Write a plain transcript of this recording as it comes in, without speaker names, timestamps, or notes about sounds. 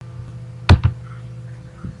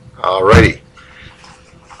Alrighty.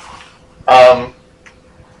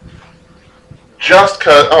 Just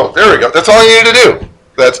cause, oh, there we go. That's all I needed to do.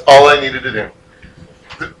 That's all I needed to do.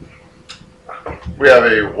 We have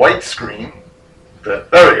a white screen. There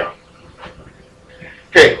we go.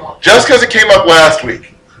 Okay, just because it came up last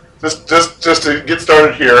week, just to get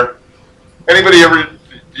started here, anybody ever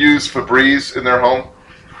use Febreze in their home?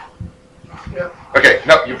 Yeah. Okay,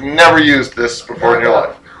 no, you've never used this before in your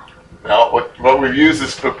life. No, what we've used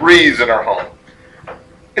is Febreze in our home.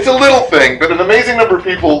 It's a little thing, but an amazing number of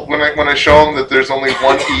people, when I show them that there's only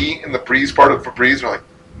one E in the breeze part of Febreze, are like,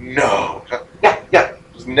 no. Yeah, it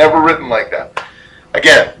was never written like that.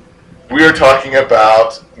 Again, we are talking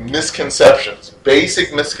about misconceptions,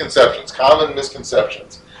 basic misconceptions, common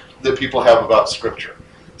misconceptions that people have about Scripture.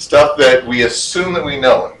 Stuff that we assume that we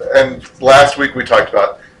know. And last week we talked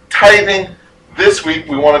about tithing. This week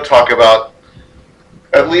we want to talk about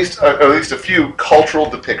at least a few cultural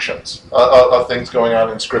depictions of things going on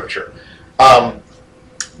in Scripture.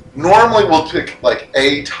 Normally we'll pick like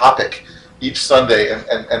a topic each Sunday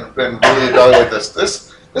and really evaluate this.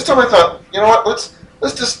 This time I thought, you know what,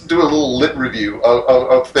 let's just do a little lit review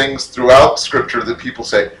of things throughout Scripture that people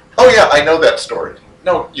say, oh yeah, I know that story.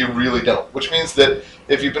 No, you really don't. Which means that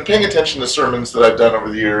if you've been paying attention to sermons that I've done over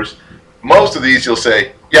the years, most of these you'll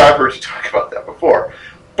say, yeah, I've heard you talk about that before.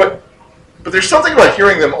 But there's something about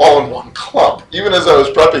hearing them all in one clump. Even as I was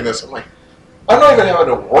prepping this, I'm like, I'm not even having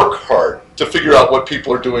to work hard to figure out what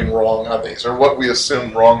people are doing wrong on these or what we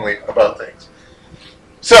assume wrongly about things.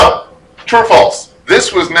 So, true or false?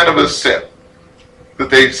 This was Nineveh's sin, that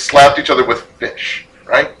they slapped each other with fish,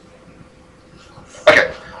 right?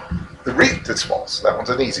 Okay. It's false. That one's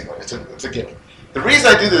an easy one. It's a gimme. The reason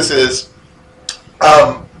I do this is,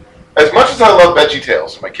 as much as I love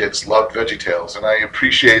VeggieTales, my kids love VeggieTales, and I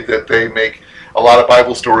appreciate that they make a lot of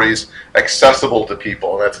Bible stories accessible to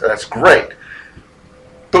people, and that's great.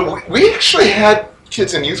 But we actually had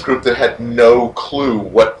kids in youth group that had no clue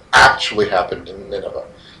what actually happened in Nineveh.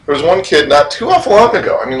 There was one kid not too awful long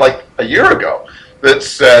ago, I mean like a year ago, that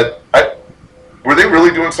said, were they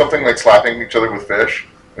really doing something like slapping each other with fish?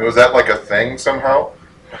 And was that like a thing somehow?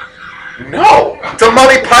 No, it's a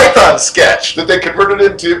Monty Python sketch that they converted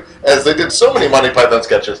into, as they did so many Monty Python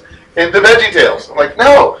sketches, into VeggieTales. I'm like,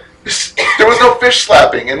 no, there was no fish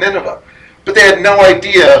slapping in Nineveh. But they had no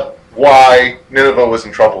idea why Nineveh was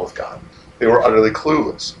in trouble with God. They were utterly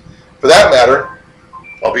clueless. For that matter,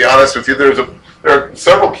 I'll be honest with you, there are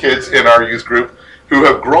several kids in our youth group who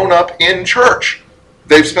have grown up in church.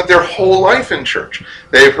 They've spent their whole life in church.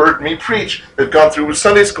 They've heard me preach. They've gone through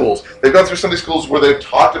Sunday schools. They've gone through Sunday schools where they've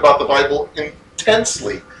talked about the Bible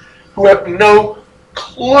intensely, who have no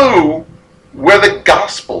clue where the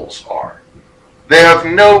Gospels are. They have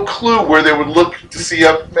no clue where they would look to see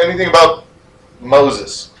anything about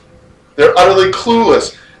Moses. They're utterly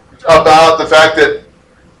clueless about the fact that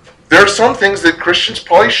there are some things that Christians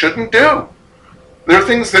probably shouldn't do. There are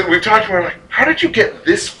things that we've talked about, like, how did you get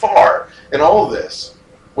this far in all of this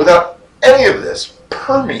without any of this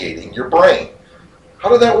permeating your brain? How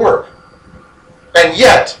did that work? And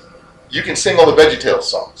yet, you can sing all the VeggieTales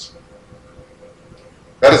songs.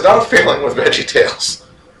 That is not a failing with VeggieTales.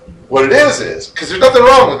 What it is, because there's nothing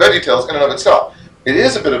wrong with VeggieTales in and of itself, it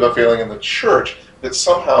is a bit of a failing in the church that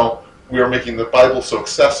somehow we are making the Bible so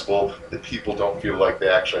accessible that people don't feel like they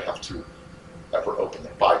actually have to ever open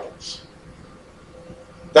their Bibles.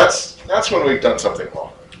 That's when we've done something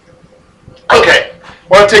wrong. Okay, I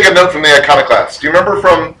want to take a note from the iconoclasts. Do you remember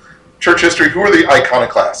from church history, who were the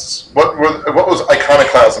iconoclasts? What was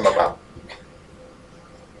iconoclasm about?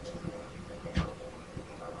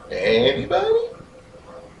 Anybody?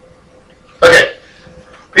 Okay,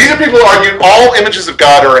 these are people who argued all images of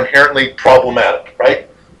God are inherently problematic, right?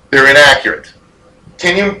 They're inaccurate.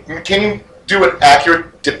 Can you do an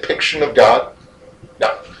accurate depiction of God?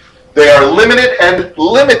 No. They are limited and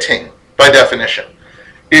limiting by definition.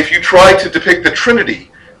 If you try to depict the Trinity,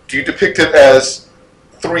 do you depict it as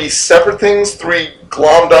three separate things, three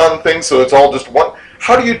glommed on things, so it's all just one?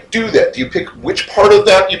 How do you do that? Do you pick which part of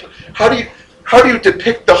that? How do you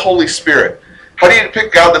depict the Holy Spirit? How do you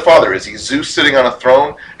depict God the Father? Is he Zeus sitting on a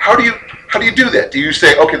throne? How do you do that? Do you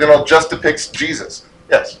say, okay, then I'll just depict Jesus?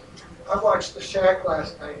 Yes. I watched The Shack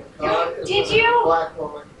last night. God is a black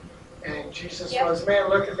woman, and Jesus was a man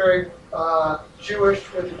looking very Jewish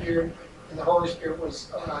with a beard, and the Holy Spirit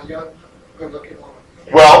was a young, good-looking woman.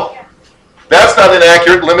 Well, that's not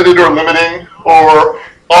inaccurate, limited or limiting, or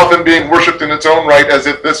often being worshipped in its own right as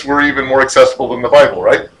if this were even more accessible than the Bible,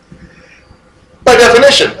 right? By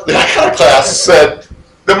definition, the iconoclasts said,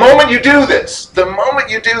 the moment you do this,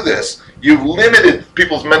 You've limited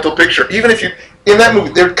people's mental picture. Even if you, in that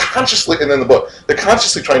movie, they're consciously, and in the book, they're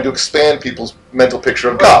consciously trying to expand people's mental picture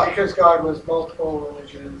of God. Because God was multiple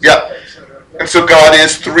religions, yeah. etc. And so God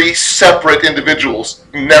is three separate individuals,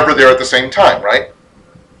 never there at the same time, right?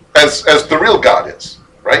 As the real God is,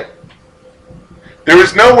 right? There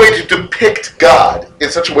is no way to depict God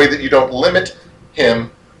in such a way that you don't limit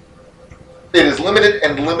him. It is limited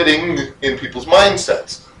and limiting in people's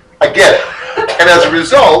mindsets. I get it. And as a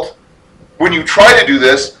result, when you try to do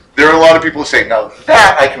this, there are a lot of people who say, now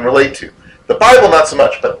that I can relate to. The Bible, not so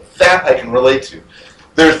much, but that I can relate to.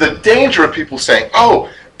 There's the danger of people saying,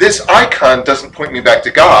 oh, this icon doesn't point me back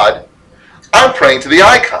to God. I'm praying to the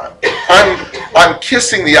icon. I'm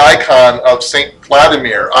kissing the icon of St.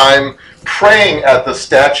 Vladimir. I'm praying at the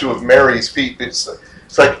statue of Mary's feet. It's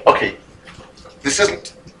like, okay, this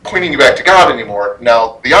isn't pointing you back to God anymore.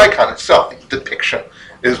 Now, the icon itself, the depiction,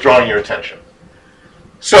 is drawing your attention.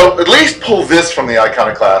 So at least pull this from the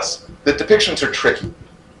iconoclasts. The depictions are tricky.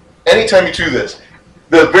 Anytime you do this,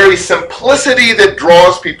 the very simplicity that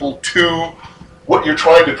draws people to what you're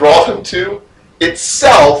trying to draw them to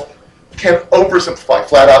itself can oversimplify,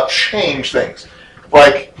 flat out change things.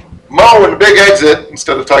 Like Mo and the Big Exit,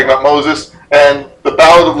 instead of talking about Moses, and the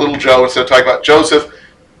Ballad of Little Joe, instead of talking about Joseph,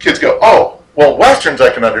 kids go, oh, well, Westerns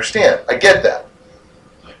I can understand. I get that.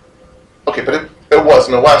 Okay, but it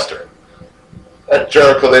wasn't a Western. At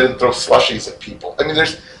Jericho, they didn't throw slushies at people. I mean,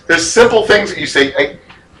 there's simple things that you say,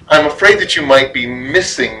 I'm afraid that you might be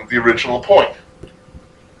missing the original point.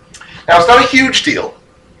 Now, it's not a huge deal,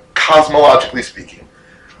 cosmologically speaking,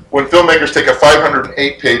 when filmmakers take a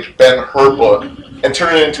 508-page Ben-Hur book and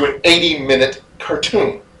turn it into an 80-minute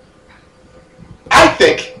cartoon. I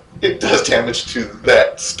think it does damage to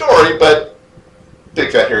that story, but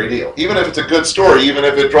big fat hairy deal. Even if it's a good story, even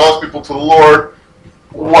if it draws people to the Lord,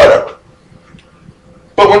 whatever.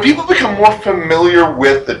 But when people become more familiar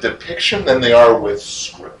with the depiction than they are with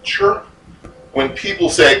Scripture, when people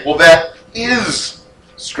say, well, that is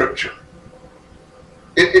Scripture.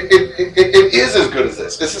 It is as good as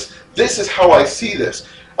this. This is how I see this.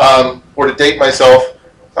 Or to date myself,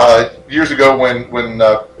 years ago when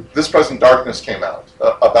This Present Darkness came out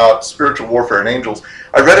about spiritual warfare and angels,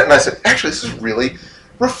 I read it and I said, actually, this is really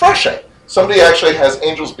refreshing. Somebody actually has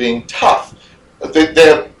angels being tough. They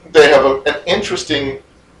have an interesting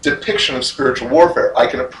depiction of spiritual warfare. I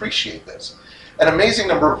can appreciate this. An amazing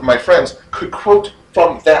number of my friends could quote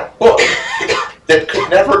from that book that could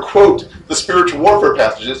never quote the spiritual warfare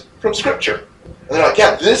passages from Scripture. And they're like,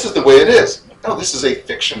 yeah, this is the way it is. No, this is a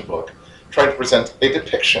fiction book trying to present a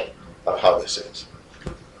depiction of how this is.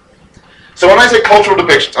 So when I say cultural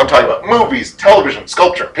depictions, I'm talking about movies, television,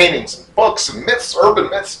 sculpture, paintings, books, and myths, urban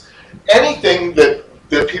myths, anything that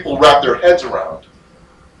people wrap their heads around,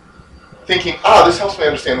 thinking, this helps me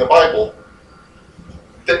understand the Bible,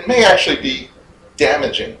 that may actually be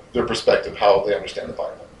damaging their perspective, how they understand the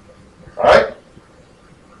Bible. All right?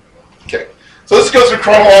 Okay. So let's go through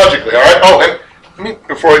chronologically, all right? Oh, and let me,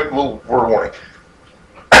 before a little word warning.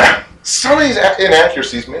 Some of these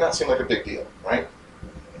inaccuracies may not seem like a big deal, right?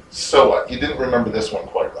 So what? You didn't remember this one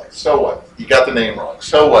quite right. So what? You got the name wrong.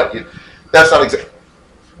 So what? That's not exact.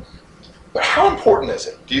 But how important is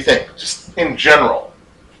it, do you think, just in general?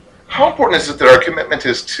 How important is it that our commitment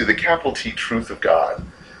is to the capital T truth of God,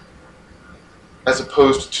 as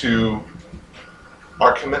opposed to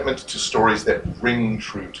our commitment to stories that ring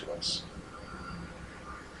true to us?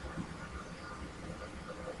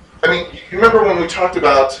 I mean, you remember when we talked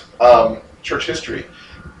about church history,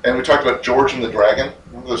 and we talked about George and the Dragon?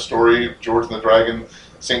 Remember the story of George and the Dragon?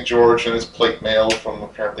 St. George and his plate mail from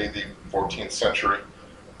apparently the 14th century,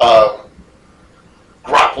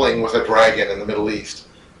 grappling with a dragon in the Middle East,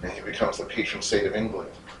 and he becomes the patron saint of England.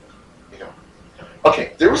 You know,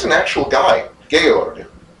 okay, there was an actual guy, Georg,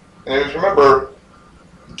 and if you remember,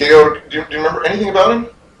 Georg, do you remember anything about him?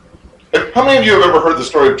 How many of you have ever heard the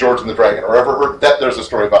story of George and the Dragon, or ever heard that there's a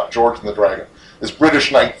story about George and the Dragon, this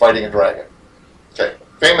British knight fighting a dragon? Okay,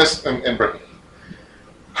 famous in Britain.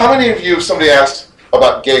 How many of you, if somebody asked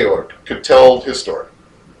about Georg, could tell his story?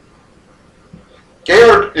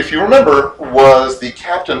 Georg, if you remember, was the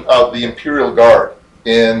captain of the Imperial Guard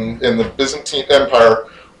in the Byzantine Empire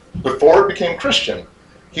before it became Christian.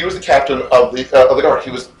 He was the captain of the guard.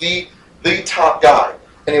 He was the top guy,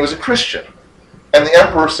 and he was a Christian. And the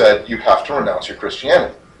emperor said, you have to renounce your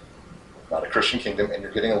Christianity. Not a Christian kingdom, and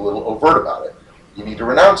you're getting a little overt about it. You need to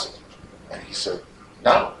renounce it. And he said,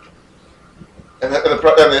 no. And the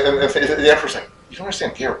emperor said, you don't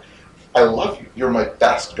understand, Georg. I love you. You're my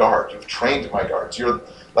best guard. You've trained my guards. You're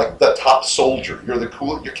like the top soldier.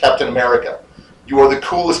 You're Captain America. You are the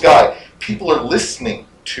coolest guy. People are listening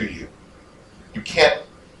to you. You can't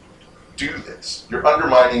do this. You're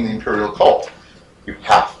undermining the imperial cult. You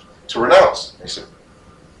have to renounce. He said,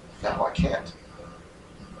 no, I can't.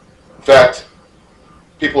 In fact,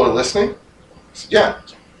 people are listening? He said, yeah.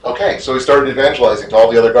 Okay, so he started evangelizing to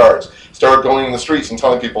all the other guards. He started going in the streets and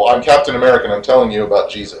telling people, I'm Captain America and I'm telling you about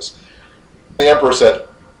Jesus. The emperor said,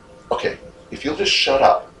 okay, if you'll just shut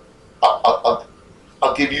up,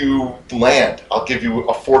 I'll give you land. I'll give you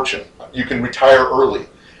a fortune. You can retire early.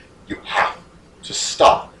 You have to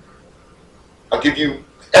stop. I'll give you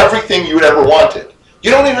everything you ever wanted. You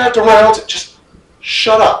don't even have to renounce it. Just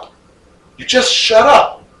shut up. You just shut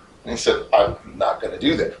up. And he said, I'm not going to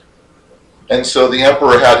do that. And so the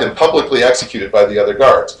emperor had him publicly executed by the other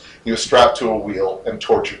guards. He was strapped to a wheel and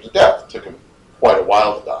tortured to death. It took him quite a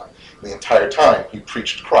while to die. And the entire time, he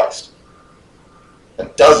preached Christ.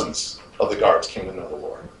 And dozens of the guards came to know the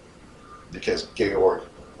Lord because Georg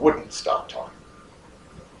wouldn't stop talking.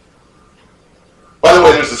 By the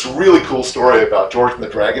way, there's this really cool story about George and the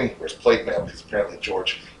Dragon. He wears plate mail because apparently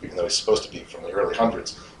George, even though he's supposed to be from the early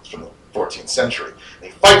hundreds, is from the 14th century. And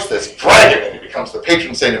he fights this dragon and he becomes the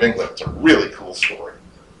patron saint of England. It's a really cool story.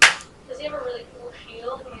 Does he have a really cool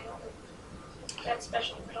shield? That's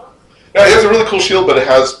special at all? No, he has a really cool shield, but it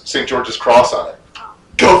has St. George's cross on it. Oh.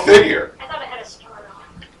 Go figure. I thought it had a star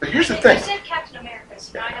on it. But here's the thing. You said Captain America,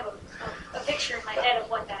 so now I have a picture in my head of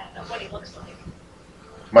what he looks like.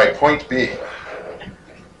 My point being,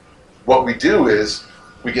 what we do is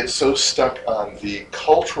we get so stuck on the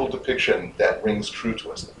cultural depiction that rings true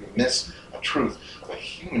to us that we miss a truth of a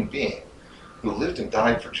human being who lived and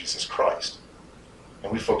died for Jesus Christ.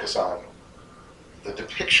 And we focus on the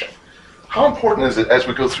depiction. How important is it as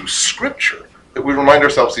we go through Scripture that we remind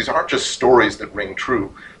ourselves these aren't just stories that ring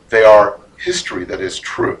true, they are history that is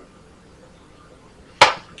true.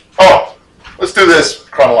 Oh, let's do this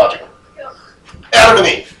chronologically. Adam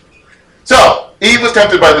and Eve. So, Eve was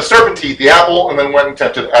tempted by the serpent to eat the apple and then went and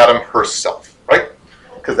tempted Adam herself, right?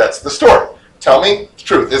 Because that's the story. Tell me the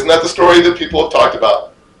truth. Isn't that the story that people have talked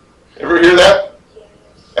about? Ever hear that?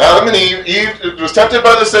 Adam and Eve. Eve was tempted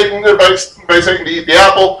by Satan to eat the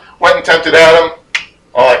apple, went and tempted Adam,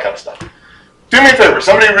 all that kind of stuff. Do me a favor.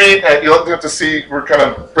 Somebody read, you'll have to see, we're kind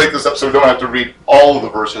of break this up so we don't have to read all of the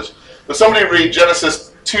verses. But somebody read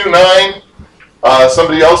Genesis 2:9.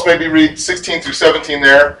 Somebody else maybe read 16 through 17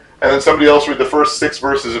 there. And then somebody else read the first 6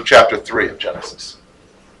 verses of chapter 3 of Genesis.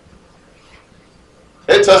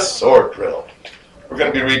 It's a sword drill. We're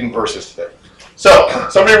going to be reading verses today. So,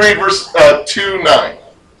 somebody read verse 2:9.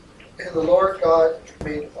 And the Lord God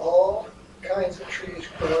made all kinds of trees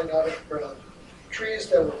growing out of the ground, trees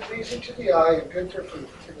that were pleasing to the eye and good for food.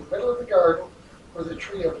 In the middle of the garden were the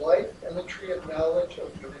tree of life and the tree of knowledge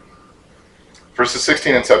of good and evil. Verses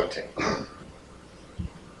 16 and 17.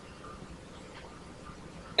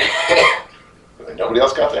 Nobody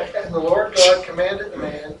else got that? And the Lord God commanded the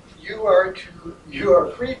man, you are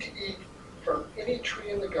free to eat from any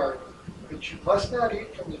tree in the garden, but you must not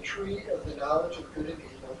eat from the tree of the knowledge of good and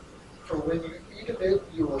evil, for when you eat of it,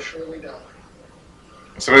 you will surely die.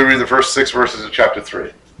 Somebody read the first 6 verses of chapter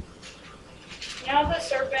 3. Now the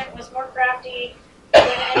serpent was more crafty than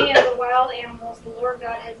any of the wild animals the Lord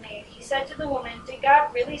God had made. He said to the woman, did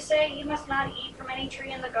God really say you must not eat from any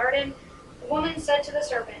tree in the garden? The woman said to the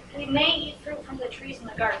serpent, we may eat fruit from the trees in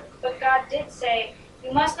the garden, but God did say,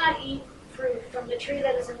 you must not eat fruit from the tree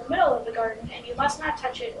that is in the middle of the garden, and you must not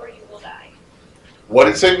touch it or you will die. What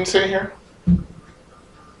did Satan say here?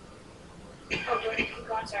 Oh,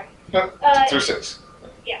 go on, sorry. No, through 6.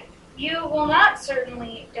 Yeah. You will not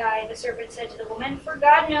certainly die, the serpent said to the woman, for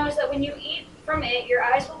God knows that when you eat from it, your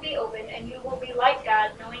eyes will be opened, and you will be like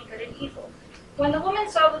God, knowing good and evil. When the woman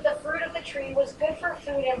saw that the fruit of the tree was good for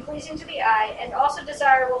food and pleasing to the eye, and also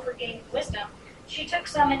desirable for gaining wisdom, she took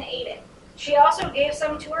some and ate it. She also gave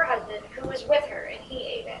some to her husband, who was with her, and he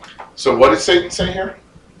ate it. So what did Satan say here?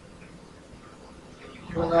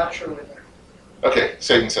 You will not surely die. Okay,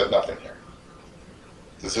 Satan said nothing here.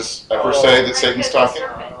 Does this ever say that Satan's talking?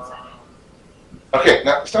 Okay,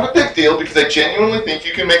 now it's not a big deal because I genuinely think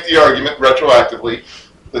you can make the argument retroactively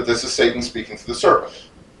that this is Satan speaking to the serpent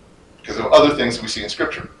because of other things we see in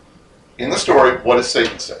Scripture. In the story, what does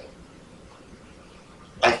Satan say?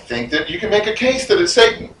 I think that you can make a case that it's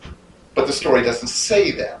Satan, but the story doesn't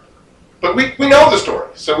say that. But we know the story,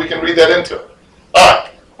 so we can read that into it. All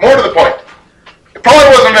right, more to the point. It probably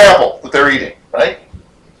wasn't an apple that they're eating, right?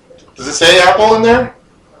 Does it say apple in there?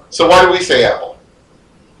 So why do we say apple?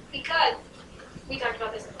 Because we talked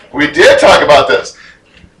about this. We did talk about this.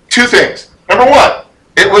 2 things. Number 1,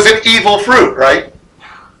 it was an evil fruit, right?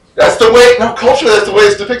 That's the way, no, culturally that's the way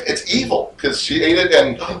it's depicted. It's evil, because she ate it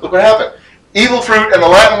and look what happened. Evil fruit, and the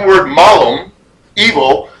Latin word malum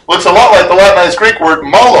evil, looks a lot like the Latinized Greek word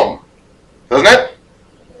malum, doesn't it?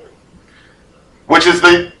 Which is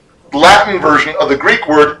the Latin version of the Greek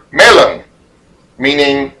word melon,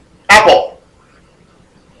 meaning apple.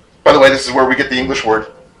 By the way, this is where we get the English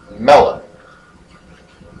word melon.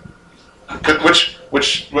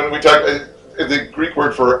 Which when we talk, the Greek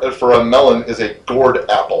word for a melon is a gourd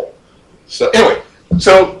apple. So anyway,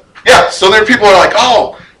 so there are people who are like,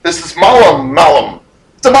 oh, this is malum.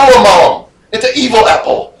 It's a malum. It's an evil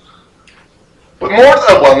apple. But more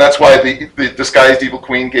than well, and that's why the disguised evil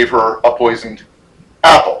queen gave her a poisoned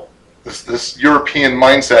apple. This European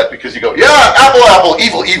mindset, because you go, yeah, apple,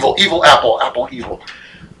 evil, apple, evil.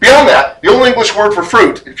 Beyond that, the only English word for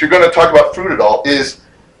fruit, if you're going to talk about fruit at all, is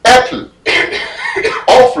apple.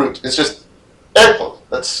 All fruit is just apple.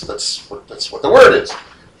 That's what the word is.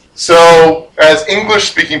 So, as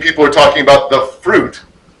English-speaking people are talking about the fruit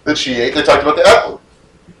that she ate, they talked about the apple.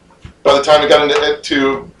 By the time it got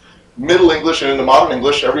into Middle English and into Modern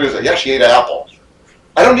English, everybody was like, yeah, she ate an apple.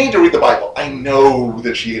 I don't need to read the Bible. I know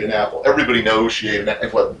that she ate an apple. Everybody knows she ate an apple.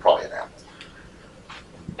 It wasn't probably an apple.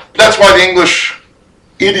 That's why the English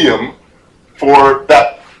idiom for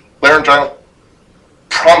that laryngeal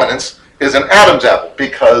prominence is an Adam's apple,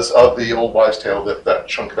 because of the old wives' tale that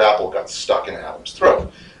chunk of apple got stuck in Adam's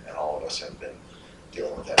throat. And all of us have been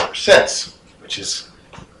dealing with that ever since, which is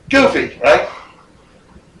goofy, right?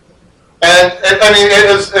 And I mean,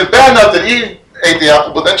 it was bad enough that Eve ate the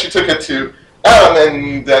apple, but then she took it to Adam,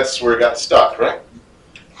 and that's where it got stuck, right?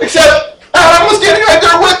 Except Adam was standing right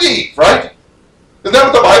there with Eve, right? Isn't that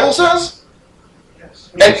what the Bible says?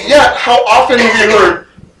 Yes. And yet, how often have you heard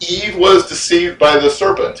Eve was deceived by the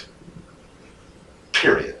serpent?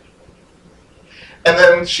 Period. And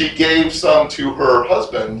then she gave some to her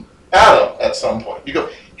husband, Adam, at some point. You go,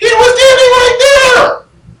 he was standing right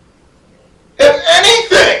there! If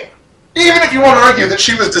anything, even if you want to argue that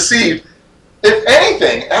she was deceived, if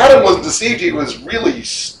anything, Adam wasn't deceived, he was really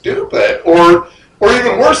stupid. Or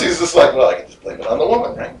even worse, he's just like, well, I can just blame it on the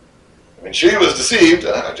woman, right? I mean, she was deceived,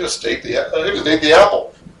 I just ate the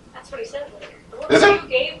apple. That's what he said later. The Is woman it? you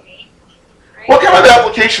gave me. Right? What kind of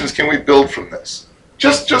applications can we build from this?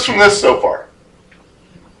 Just from this so far.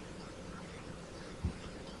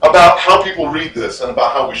 About how people read this and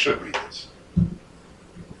about how we should read this.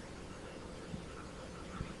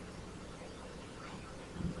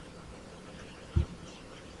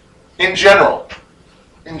 In general,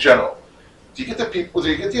 do you get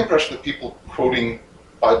the impression that people quoting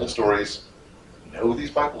Bible stories know these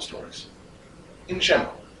Bible stories? In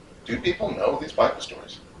general, do people know these Bible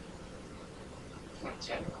stories?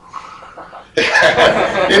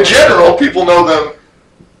 In general, people know them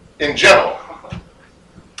in general.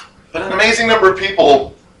 But an amazing number of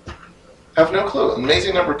people have no clue. An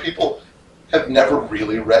amazing number of people have never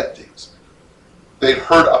really read these. They've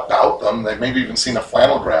heard about them. They've maybe even seen a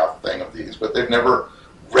flannel graph thing of these, but they've never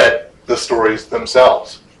read the stories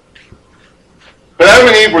themselves. But Adam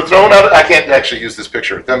and Eve were thrown out. I can't actually use this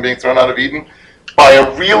picture. Them being thrown out of Eden by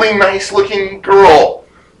a really nice-looking girl.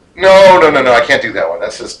 No, I can't do that one.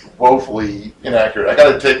 That's just woefully inaccurate. I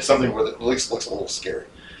got to take something where it at least looks a little scary.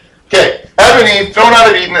 Okay, Adam and Eve thrown out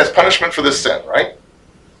of Eden as punishment for this sin, right?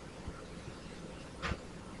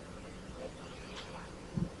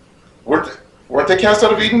 Weren't they cast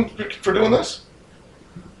out of Eden for doing this?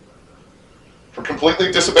 For completely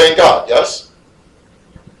disobeying God, yes?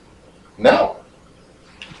 No.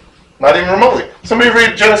 Not even remotely. Somebody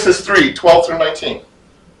read Genesis 3, 12 through 19.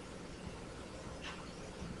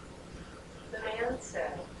 The man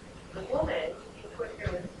said, "The woman you put here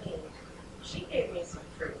with me, she gave me some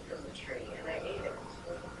fruit from the tree, and I ate it."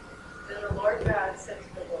 Then the Lord God said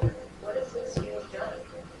to the woman, "What is this you have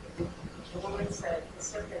done?" The woman said, "The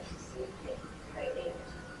serpent deceived me. I ate it."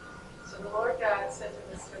 So the Lord God said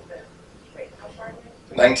to the serpent, wait, how far are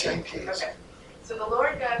you? 19, please. Okay. So the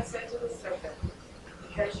Lord God said to the serpent,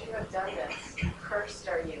 "Because you have done this, cursed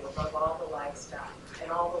are you above all the livestock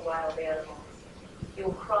and all the wild animals. You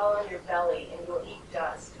will crawl on your belly and you will eat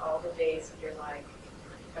dust all the days of your life.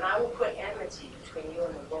 And I will put enmity between you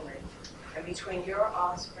and the woman, and between your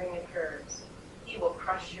offspring and hers. He will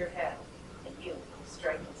crush your head, and you will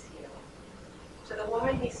strike his heel." To the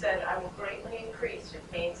woman he said, "I will greatly increase your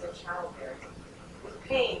pains in childbearing. With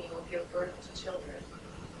pain you will give birth to children.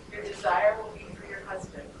 Your desire will be for your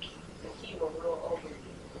husband, and he will rule over you."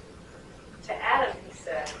 To Adam he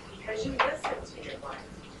said, "Because you listened to your wife,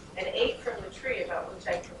 and ate from the tree about which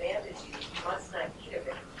I commanded you, you must not eat of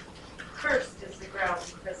it. Cursed is the ground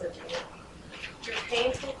because of you. Through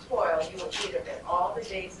painful toil you will eat of it all the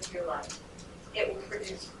days of your life. It will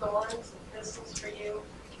produce thorns and thistles for you,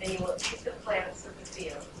 and you will eat the plants of the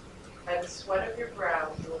field. By the sweat of your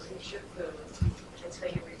eat your food until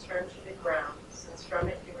you return to the ground, since from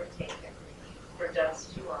it you were taken. For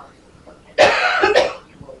dust you are, and to dust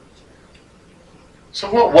you will return.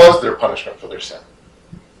 So what was their punishment for their sin?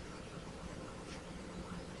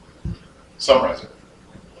 Summarize it.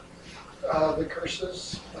 The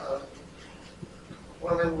curses,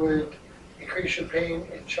 women would increase your pain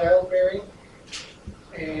in childbearing,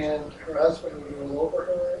 and her husband would rule over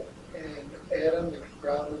her, and Adam, the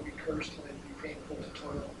ground would be cursed, and it'd be painful to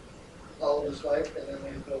toil all of his life, and then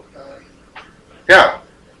they'd both die. Yeah.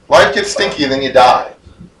 Life gets stinky and then you die.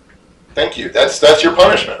 Thank you. That's your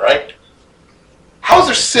punishment, right? How's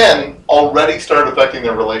their sin already started affecting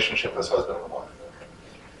their relationship as husband and wife?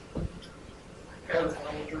 Adam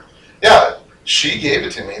followed her. Yeah, she gave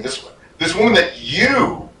it to me. This woman that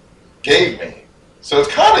you gave me. So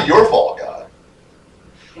it's kind of your fault, God.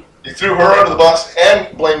 You threw her under the bus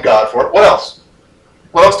and blamed God for it. What else?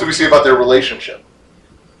 What else do we see about their relationship?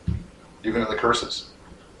 Even in the curses.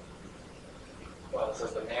 Well, it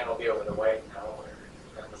says the man will be over the wife now.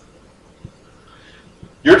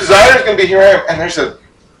 Your desire is going to be here I am. And there's a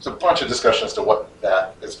bunch of discussion as to what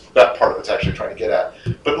that part of it's actually trying to get at.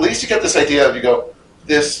 But at least you get this idea of, you go,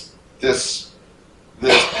 this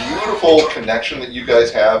beautiful connection that you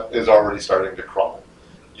guys have is already starting to crumble.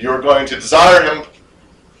 You're going to desire him,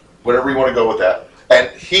 whatever you want to go with that,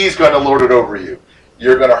 and he's going to lord it over you.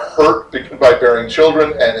 You're going to hurt by bearing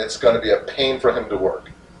children, and it's going to be a pain for him to work.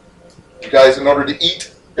 You guys, in order to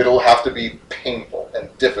eat, it'll have to be painful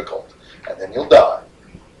and difficult, and then you'll die.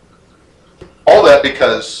 All that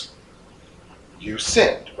because you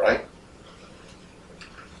sinned, right?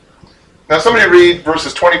 Now somebody read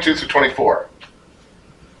verses 22 through 24.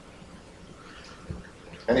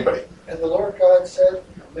 Anybody? And the Lord God said,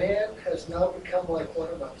 man has now become like one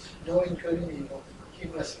of us, knowing good and evil. He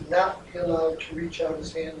must not be allowed to reach out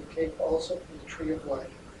his hand and take also from the tree of life,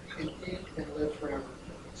 and eat and live forever.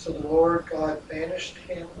 So the Lord God banished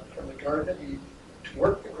him from the Garden of Eden to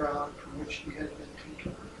work the ground from which he had been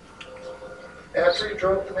taken. After he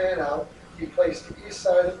drove the man out, he placed the east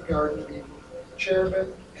side of the Garden of Eden,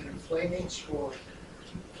 cherubim and a flaming sword,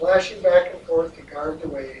 flashing back and forth to guard the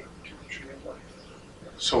way to the tree of life.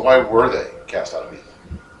 So why were they cast out of Eden?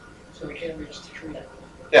 So we can't reach the tree.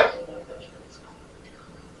 Yeah.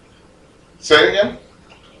 Say it again?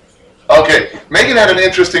 Okay, Megan had an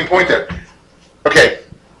interesting point there. Okay,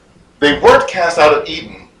 they weren't cast out of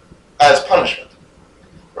Eden as punishment,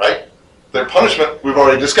 right? Their punishment we've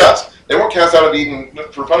already discussed. They weren't cast out of Eden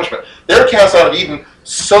for punishment. They were cast out of Eden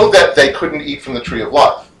so that they couldn't eat from the tree of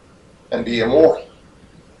life and be immoral.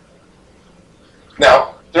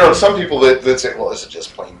 Now, there are some people that say, well, this is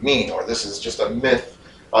just plain mean, or this is just a myth.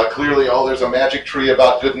 Clearly, there's a magic tree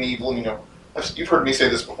about good and evil. You know, you've heard me say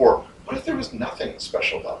this before. What if there was nothing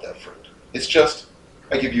special about that fruit? It's just,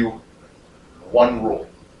 I give you one rule.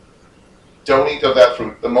 Don't eat of that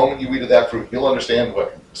fruit. The moment you eat of that fruit, you'll understand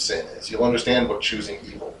what sin is. You'll understand what choosing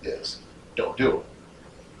evil is. Don't do it.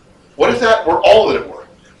 What if that were all that it were?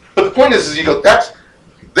 But the point is you go,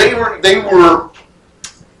 they were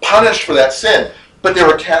punished for that sin, but they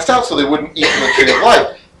were cast out so they wouldn't eat from the tree of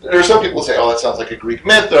life. There are some people who say, that sounds like a Greek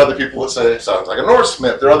myth. There are other people that say it sounds like a Norse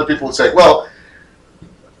myth. There are other people who say, well,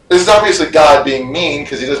 this is obviously God being mean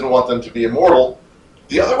because he doesn't want them to be immortal.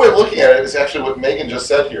 The other way of looking at it is actually what Megan just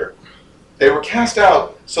said here. They were cast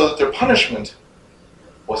out so that their punishment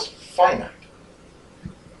was finite.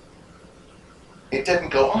 It didn't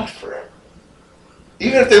go on forever.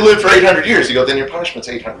 Even if they lived for 800 years, you go, then your punishment's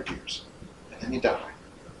 800 years. And then you die.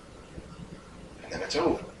 And then it's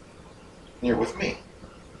over. And you're with me.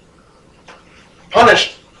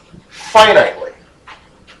 Punished finitely.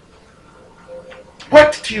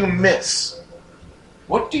 What do you miss?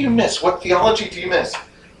 What do you miss? What theology do you miss?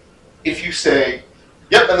 If you say,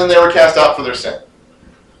 yep, and then they were cast out for their sin.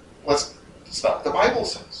 That's not what the Bible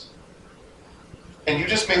says. And you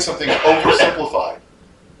just made something oversimplified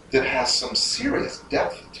that has some serious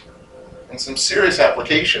depth to it and some serious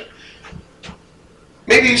application.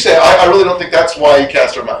 Maybe you say, I really don't think that's why he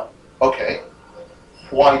cast them out. Okay.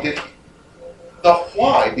 Why did he? The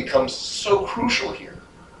why becomes so crucial here.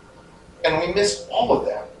 And we miss all of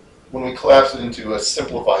that when we collapse it into a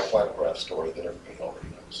simplified Planet Graph story that everybody already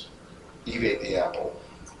knows. Eve ate the apple,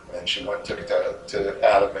 and she went and took it to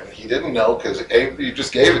Adam, and he didn't know because you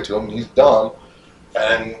just gave it to him, and he's dumb.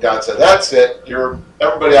 And God said, that's it, you're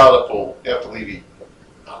everybody out of the pool. You have to leave Eve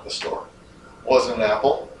out of the story. Wasn't an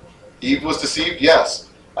apple. Eve was deceived, yes.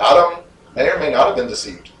 Adam may or may not have been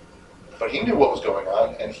deceived. But he knew what was going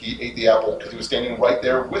on, and he ate the apple because he was standing right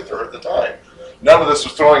there with her at the time. None of this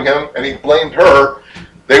was throwing him, and he blamed her.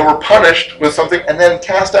 They were punished with something and then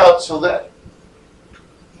cast out so that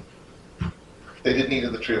They didn't eat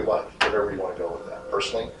of the tree of life, whatever you want to go with that.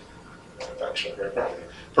 Personally, actually, very proud of you.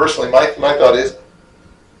 Personally, my thought is,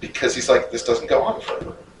 because he's like, this doesn't go on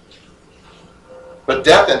forever. But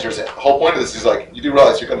death enters in. The whole point of this is like, you do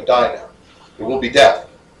realize you're going to die now. There will be death.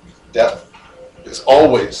 Death is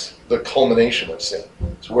always the culmination of sin.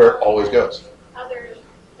 It's where it always goes.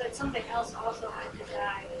 That something else also had to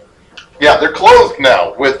die. Yeah, they're clothed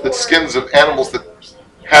now with the skins of animals that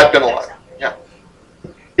had been alive. Yeah.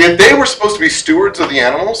 If they were supposed to be stewards of the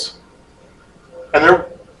animals, and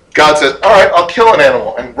God says, all right, I'll kill an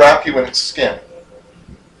animal and wrap you in its skin,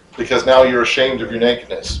 because now you're ashamed of your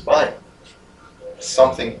nakedness. Fine.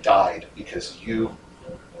 Something died because you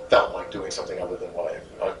felt like doing something other than what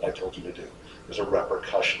I told you to do. There's a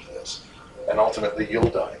repercussion to this. And ultimately you'll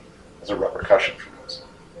die as a repercussion from this.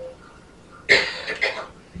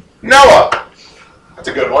 Noah! That's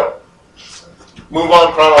a good one. Move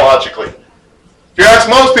on chronologically. If you ask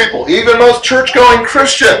most people, even most church-going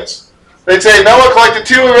Christians, they'd say Noah collected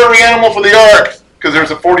 2 of every animal for the ark because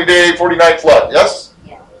there's a 40-day, 40-night flood. Yes?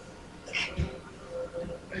 Yeah.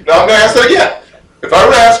 Now I'm going to ask that again. If I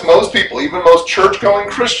were to ask most people, even most church-going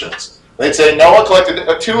Christians, they'd say Noah collected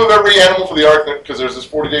 2 of every animal for the ark because there's this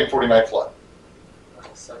 40-day and 40-night flood.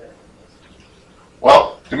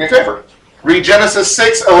 Well, do me a favor. Read Genesis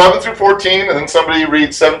 6, 11 through 14, and then somebody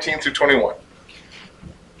read 17 through 21.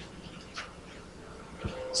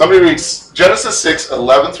 Somebody reads Genesis 6,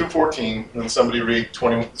 11 through 14, and then somebody read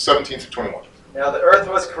 17 through 21. Now the earth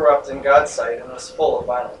was corrupt in God's sight and was full of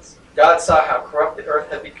violence. God saw how corrupt the earth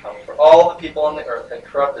had become, for all the people on the earth had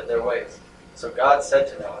corrupted their ways. So God said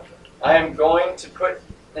to Noah, I am going to put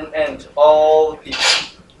an end to all the people,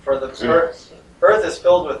 for the earth is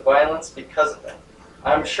filled with violence because of them.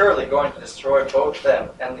 I am surely going to destroy both them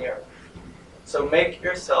and the earth. So make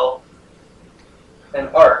yourself an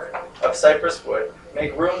ark of cypress wood,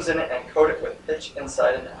 make rooms in it, and coat it with pitch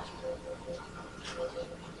inside and out.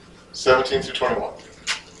 17 through 21.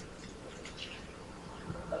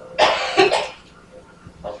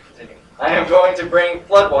 I'll continue. I am going to bring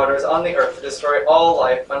floodwaters on the earth to destroy all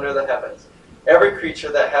life under the heavens, every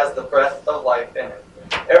creature that has the breath of life in it.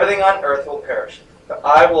 Everything on earth will perish. But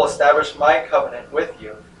I will establish my covenant with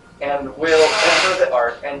you, and will enter the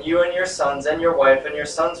ark, and you and your sons and your wife and your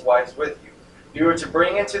sons' wives with you. You are to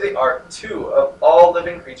bring into the ark 2 of all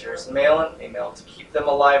living creatures, male and female, to keep them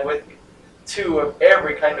alive with you. 2 of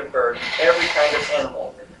every kind of bird, every kind of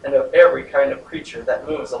animal, and of every kind of creature that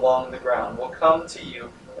moves along the ground will come to you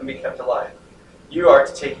and be kept alive. You are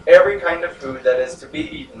to take every kind of food that is to be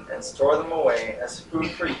eaten and store them away as food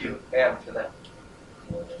for you and for them.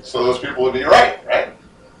 So those people would be right?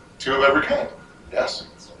 2 of every kind. Yes.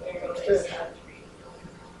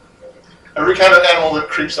 Every kind of animal that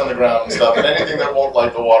creeps on the ground and stuff, and anything that won't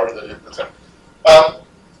like the water that's in.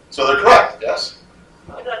 So they're correct, yes?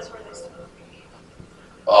 That's where they start.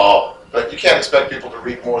 Oh, but you can't expect people to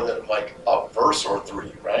read more than like a verse or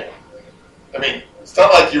 3, right? I mean, it's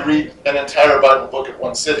not like you read an entire Bible book at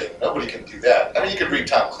one sitting. Nobody can do that. I mean, you could read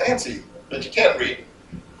Tom Clancy, but you can't read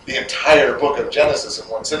the entire book of Genesis in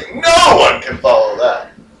one sitting. No one can follow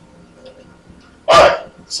that. All right,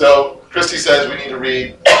 so Christy says we need to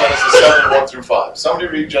read Genesis 7, 1 through 5. Somebody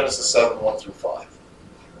read Genesis 7, 1 through 5.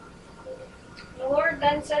 The Lord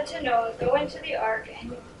then said to Noah, Go into the ark,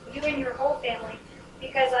 and you and your whole family,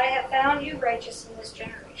 because I have found you righteous in this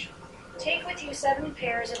generation. Take with you 7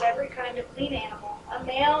 pairs of every kind of clean animal, a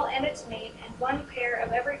male and its mate, and 1 pair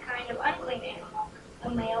of every kind of unclean animal, a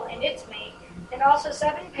male and its mate, and also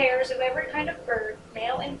 7 pairs of every kind of bird,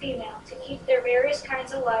 male and female, to keep their various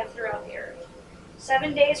kinds alive throughout the earth.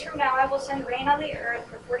 7 days from now I will send rain on the earth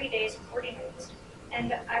for 40 days and 40 nights,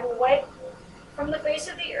 and I will wipe from the face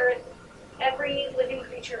of the earth every living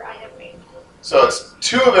creature I have made. So it's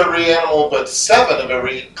 2 of every animal, but 7 of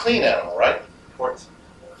every clean animal, right?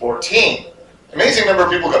 14. Amazing number of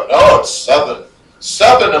people go, no, it's 7.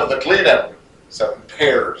 7 of the clean animals. 7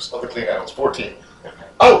 pairs of the clean animals. 14.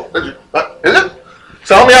 Oh, is it?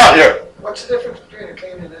 Tell me out here. What's the difference between a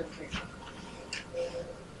clean and unclean?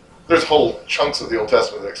 There's whole chunks of the Old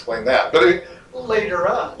Testament that explain that. But Later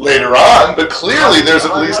on. but clearly there's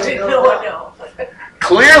at least... No.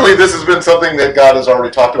 Clearly this has been something that God has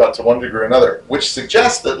already talked about to one degree or another, which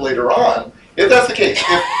suggests that later on, if that's the case,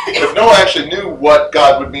 if Noah actually knew what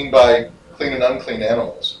God would mean by clean and unclean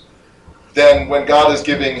animals, then when God is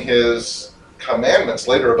giving his commandments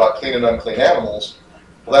later about clean and unclean animals,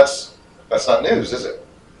 well, that's not news, is it?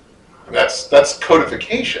 That's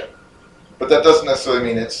codification. But that doesn't necessarily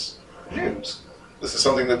mean it's news. This is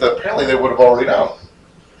something that apparently they would have already known.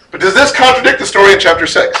 But does this contradict the story in chapter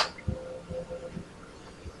 6?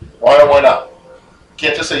 Why or why not? You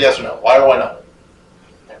can't just say yes or no. Why or why not?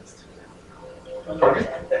 Pardon me?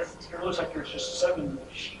 It looks like there's just 7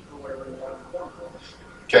 sheep or whatever in one corner.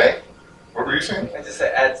 Okay. What were you saying? I just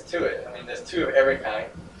say adds to it. I mean, there's 2 of every kind.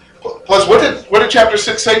 Plus, what did chapter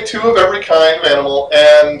 6 say? 2 of every kind of animal,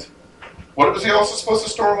 and what was he also supposed to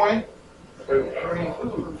store away? Food.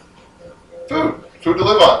 Food to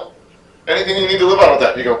live on. Anything you need to live on with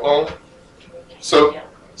that. You go, well, so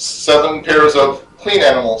 7 pairs of clean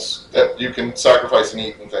animals that you can sacrifice and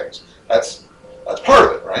eat and things. That's part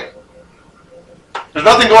of it, right? There's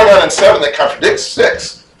nothing going on in 7 that contradicts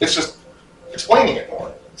 6. It's just explaining it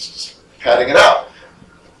more. It's just padding it out.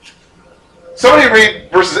 Somebody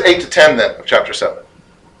read verses 8 to 10 then of chapter 7.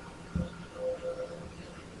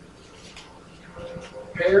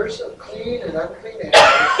 Pairs of clean and unclean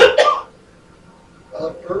animals,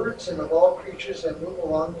 of birds and of all creatures that move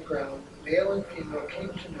along the ground, male and female came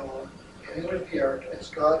to Noah and entered the ark as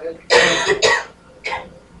God had commanded.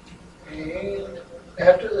 And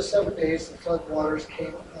after the 7 days, the flood waters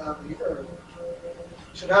came on the earth.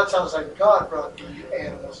 So now it sounds like God brought the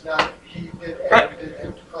animals, not he did, Adam didn't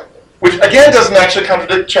have to collect them. Which again doesn't actually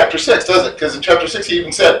contradict chapter 6, does it? Because in chapter 6 he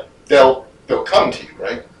even said they'll come to you,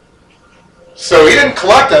 right? So he didn't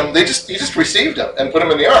collect them; he just received them and put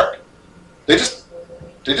them in the ark. They just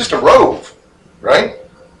arose, right?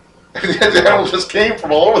 The animals just came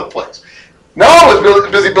from all over the place. Noah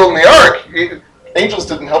was busy building the ark. Angels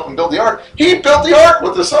didn't help him build the ark. He built the ark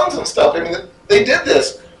with the sons and stuff. I mean, they did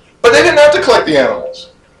this, but they didn't have to collect the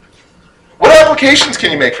animals. What applications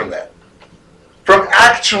can you make from that? From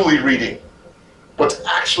actually reading what's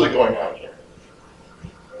actually going on here?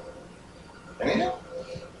 Anything?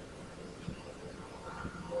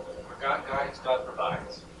 God guides, God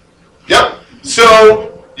provides. Yep.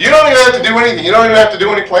 So you don't even have to do anything. You don't even have to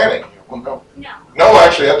do any planning. Well, no. No. Noah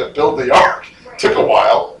actually had to build the ark. Right. Took a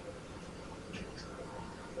while.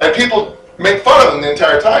 And people make fun of him the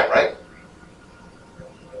entire time, right?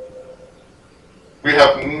 We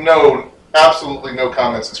have absolutely no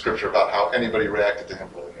comments in Scripture about how anybody reacted to him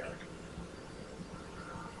building the ark.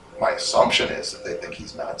 My assumption is that they think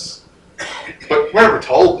he's nuts. But we're never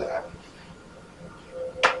told that.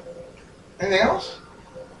 Anything else?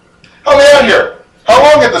 Help me out here. How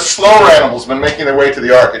long have the slower animals been making their way to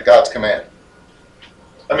the ark at God's command?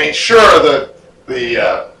 I mean, sure, the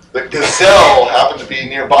gazelle happened to be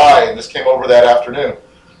nearby and just came over that afternoon.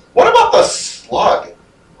 What about the slug?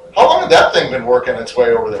 How long had that thing been working its way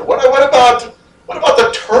over there? What about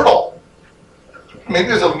the turtle? Maybe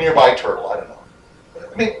there's a nearby turtle. I don't know.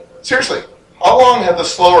 I mean, seriously, how long have the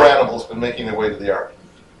slower animals been making their way to the ark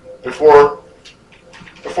before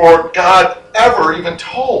God ever even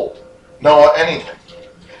told Noah anything?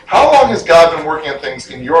 How long has God been working on things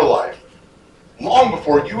in your life long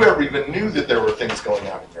before you ever even knew that there were things going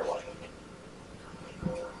on in your life?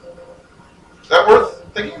 Is that worth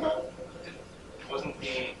thinking about? Wasn't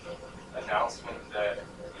the announcement that,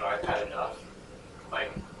 I've had enough,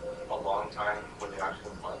 like, a long time before the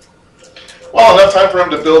actual flood? Well, enough time for him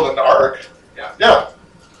to build an ark. Yeah.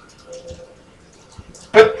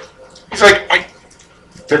 But he's like,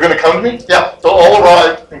 they're going to come to me? Yeah, they'll all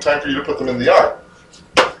arrive in time for you to put them in the ark.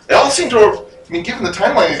 They all seem to have, given the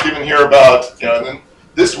timeline he's given here about, and then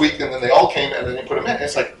this week, and then they all came, and then he put them in.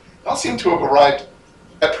 It's like, they all seem to have arrived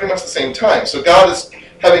at pretty much the same time. So God is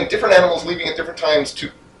having different animals leaving at different times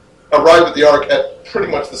to arrive at the ark at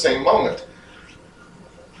pretty much the same moment.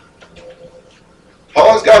 How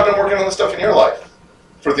long has God been working on this stuff in your life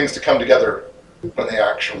for things to come together when they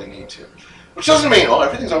actually need to? Which doesn't mean,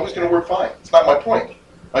 everything's always going to work fine. It's not my point.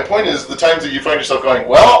 My point is the times that you find yourself going,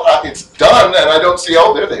 it's done, and I don't see,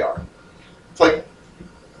 there they are. It's like,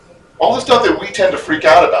 all the stuff that we tend to freak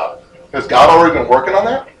out about, has God already been working on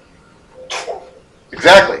that?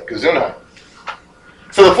 Exactly, Kazuna.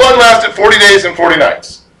 So the flood lasted 40 days and 40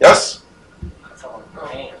 nights. Yes? That's all I'm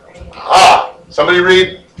paying. Somebody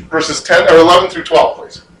read verses 10 or 11 through 12,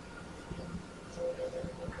 please.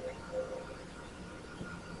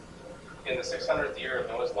 In the 600th year of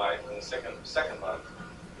Noah's life, in the second month,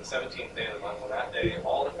 the 17th day of the month, on that day,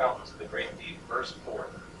 all the fountains of the great deep burst forth,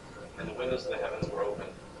 and the windows of the heavens were opened,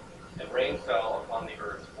 and rain fell upon the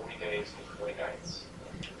earth 40 days and 40 nights.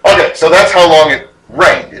 Okay, so that's how long it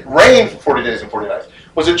rained. It rained for 40 days and 40 nights.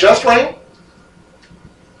 Was it just rain?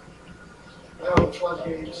 No,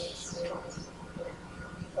 floodgates.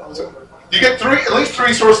 You get at least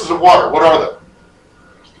three sources of water. What are them?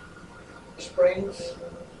 Springs,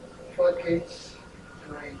 floodgates,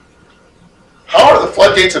 and rain. How are the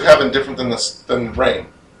floodgates of heaven different than rain?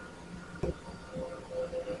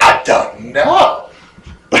 I don't know.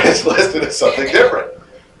 But it's listed as something different.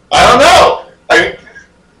 I don't know.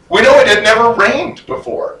 We know it had never rained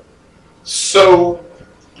before. So,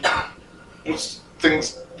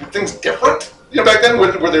 things different? Back then,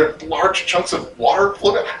 were there large chunks of water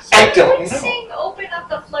floating? I don't When know. sing "Open up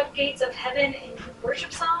the floodgates of heaven" in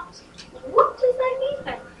worship songs, what does that mean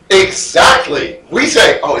then? Exactly. We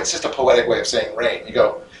say, oh, it's just a poetic way of saying rain. You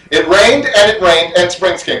go, it rained, and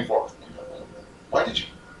springs came forth. Why did you?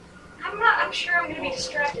 I'm sure I'm going to be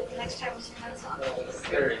distracted the next time we sing that song.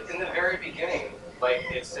 In the very beginning,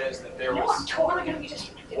 it says that there No, I'm was totally going to be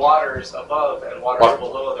distracted. waters above and waters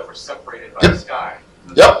below that were separated by the sky.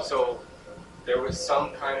 Yep. So there was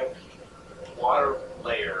some kind of water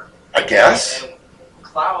layer. I guess. And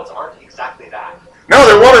clouds aren't exactly that. No,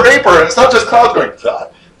 they're water vapor, and it's not just clouds going,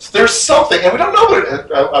 God. There's something, and we don't know what it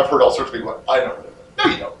is. I've heard all sorts of people go, I don't know.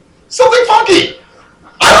 No, you don't. Something funky.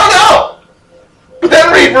 I don't know. But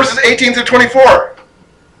then read verses 18 through 24.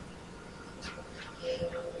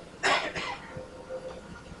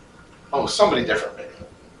 Oh, somebody different, maybe.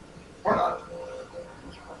 Or not.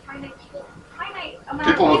 Finite amount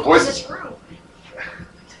People of with voices. in this room.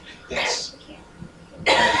 Yes.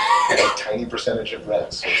 A tiny percentage of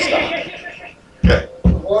red, so stop. Okay.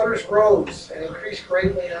 The waters rose and increased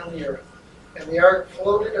greatly on the earth, and the ark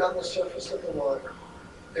floated on the surface of the water.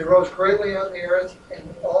 They rose greatly on the earth,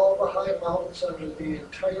 and all the high mountains under the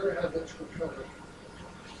entire heavens were covered.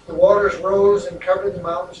 The waters rose and covered the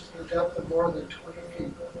mountains to the depth of more than 20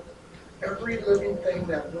 feet. Every living thing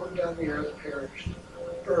that moved on the earth perished.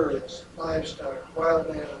 Birds, livestock, wild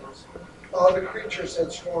animals, all the creatures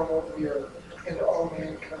that swarm over the earth, and all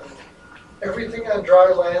mankind. Everything on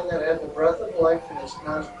dry land that had the breath of life in its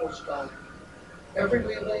nostrils died. Every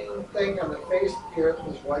living thing on the face of the earth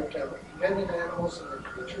was wiped out. Men and animals and the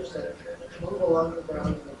creatures that move along the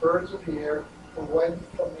ground and the birds of the air were wiped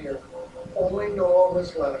from the earth. Only Noah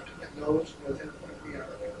was left and those with him in the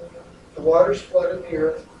ark. The waters flooded the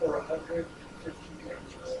earth for 150 days.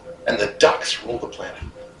 And the ducks rule the planet.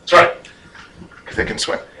 That's right. Because they can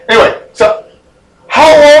swim. Anyway, so how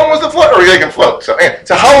long was the flood? Or they can float. So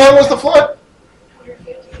how long was the flood?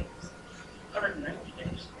 150 days. 190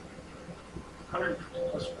 days. 150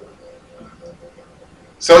 plus 4.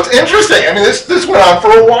 So it's interesting. I mean, this went on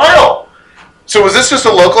for a while. So was this just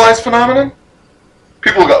a localized phenomenon?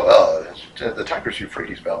 People go, oh, the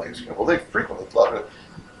Tigris-Euphrates valleys. Well, they frequently flooded.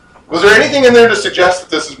 Was there anything in there to suggest that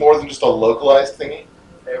this is more than just a localized thingy?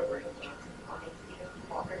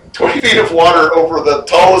 20 feet of water over the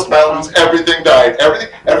tallest mountains, everything died.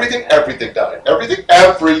 Everything died.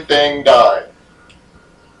 Everything died.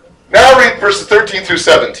 Now read verses 13 through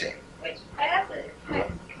 17. Wait, I have to. Can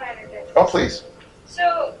I interject? Oh, please.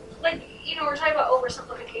 So, we're talking about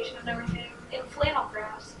oversimplification and everything. In flannel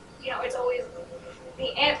graphs, it's always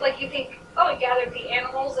the ant. You think, oh, it gathered the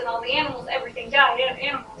animals, and all the animals, everything died.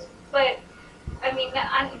 Animals, but I mean,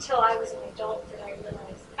 not until I was an adult did I realize.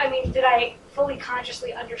 I mean, did I fully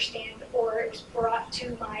consciously understand, or it was brought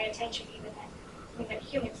to my attention even that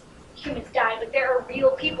humans died. Like there are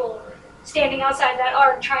real people standing outside that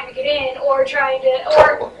ark trying to get in, or trying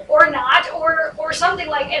to, or not, or something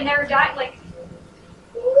and they're dying.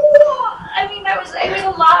 I mean, it was a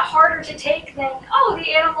lot harder to take than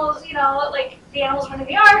the animals. The animals went in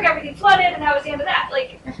the ark, everything flooded, and that was the end of that.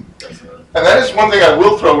 And that is one thing I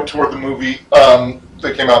will throw toward the movie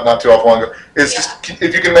that came out not too awful long ago. Is just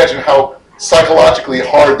if you can imagine how psychologically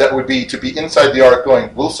hard that would be to be inside the ark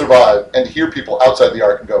going, we'll survive, and to hear people outside the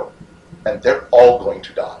ark and go, and they're all going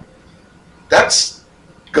to die. That's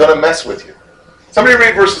gonna mess with you. Somebody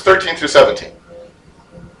read verses 13 through 17.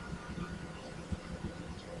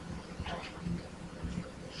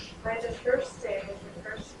 By the first day of the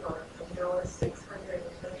first month of Noah's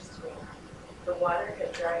 601st year, the water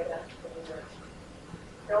had dried up from the earth.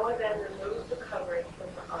 Noah then removed the covering from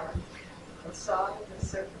the ark and saw that the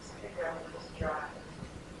surface of the ground was dry.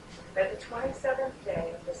 By the 27th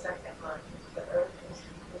day of the second month, the earth was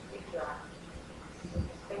completely dry.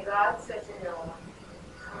 And God said to Noah,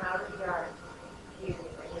 "Come out of the ark, you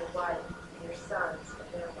and your wife and your sons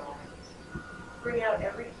and their wives. Bring out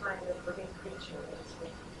every kind of living creature that is with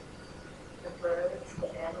you, the birds, the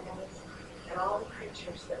animals, and all the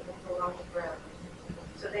creatures that move along the ground,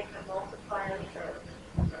 so they can multiply on the earth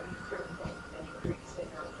and be fruitful and increase in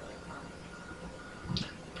number."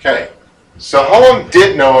 Okay. So how long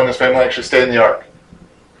did Noah and his family actually stay in the ark?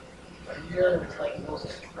 A year.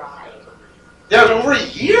 Yeah, it was over a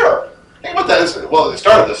year. Think about that. Well, they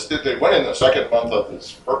started this. They went in the second month of the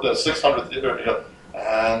 600th year,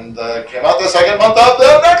 and came out the second month of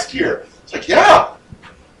the next year. It's they've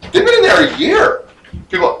been in there a year.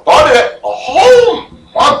 People bought it a whole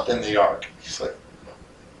month in the ark. It's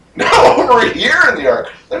no, over a year in the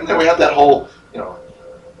ark. Then we had that whole,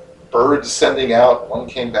 birds sending out. One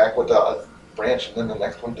came back with branch, and then the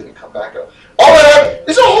next one didn't come back up. All that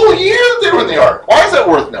is a whole year that they were in the ark. Why is that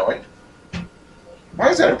worth knowing? Why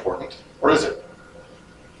is that important? Or is it?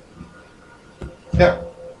 Yeah.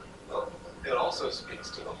 Well, it also speaks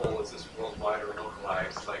to the whole, is this worldwide or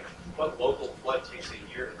localized? Like, what local flood takes a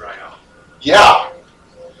year to dry out? Yeah.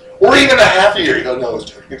 Or even a half a year. You go, no,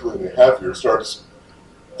 it's technically a half year starts.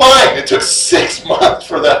 Fine, it took 6 months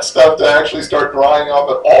for that stuff to actually start drying up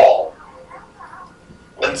at all.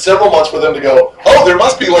 And several months for them to go, oh, there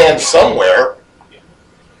must be land somewhere.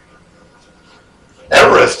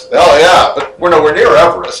 Everest. Oh, yeah, but we're nowhere near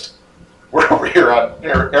Everest. We're over here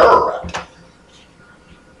near Ararat.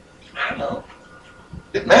 I don't know.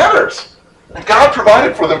 It matters. And God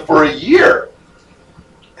provided for them for a year.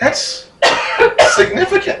 That's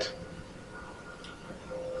significant.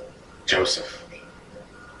 Joseph.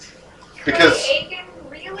 Because, Achan,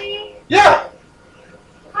 really? yeah,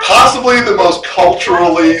 possibly the most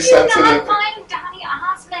culturally sensitive. Not find Donny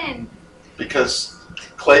Osmond. Because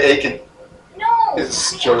Clay Aiken No,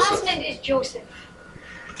 is Donny Joseph. Osmond is Joseph.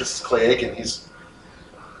 This is Clay Aiken. He's,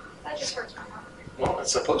 That just hurts my heart. well,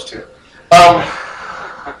 it's supposed to.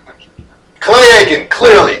 Clay Aiken,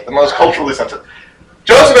 clearly the most culturally sensitive.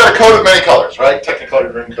 Joseph had a coat of many colors, right?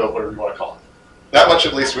 Technicolor, green coat, whatever you want to call it. That much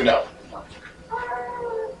at least we know.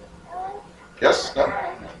 Yes? No?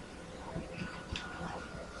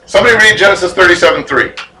 Somebody read Genesis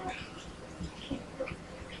 37:3.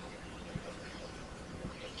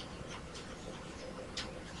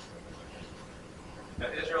 Now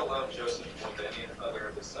Israel loved Joseph more than any other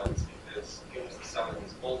of his sons because he was the son of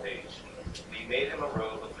his old age. And he made him a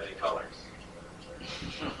robe of many colors.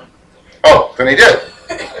 Oh, then he did.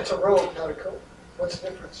 It's a robe, not a coat. What's the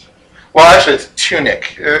difference? Well, actually, it's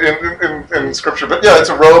tunic in Scripture. But yeah, it's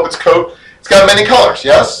a robe, it's a coat. It's got many colors,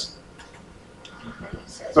 yes?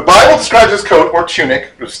 The Bible describes this coat, or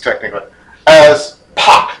tunic, which is technically, as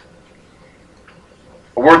pak.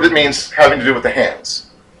 A word that means having to do with the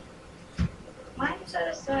hands. Mine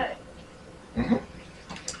says that. Mm-hmm.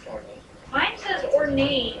 Mine says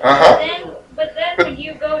ornate. Uh-huh. But then when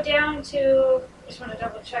you go down to, I just want to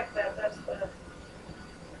double check that. That's the.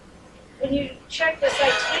 When you check the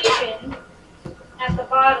citation at the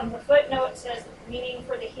bottom, the footnote says the meaning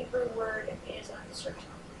for the Hebrew word is uncertain.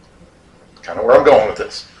 Kind of where I'm going with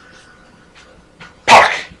this.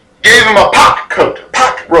 Pak. Gave him a pak coat,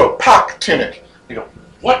 pak robe, pak tunic. You go,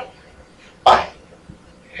 what? I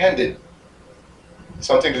handed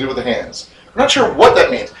something to do with the hands. I'm not sure what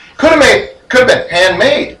that means. Could have been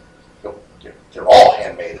handmade. They're all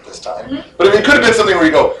handmade at this time. Mm-hmm. But I mean, it could have been something where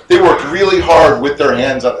you go, they worked really hard with their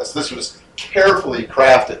hands on this. This was carefully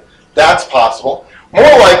crafted. That's possible. More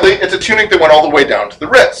likely, it's a tunic that went all the way down to the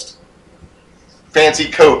wrist. Fancy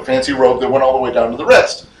coat, fancy robe that went all the way down to the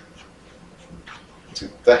wrist. To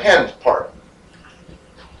the hand part.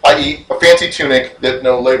 I.e., a fancy tunic that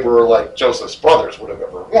no laborer like Joseph's brothers would have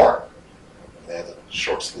ever worn. They had the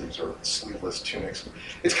short sleeves or sleeveless tunics.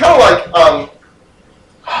 It's kind of like,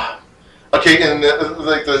 okay, in the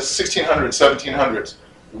 1600s, 1700s,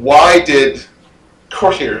 why did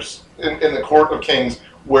courtiers in the court of kings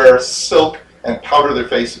wear silk and powder their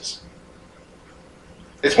faces?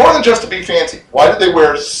 It's more than just to be fancy. Why did they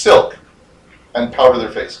wear silk and powder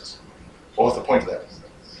their faces? What was the point of that?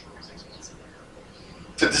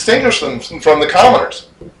 To distinguish them from the commoners.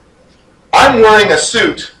 I'm wearing a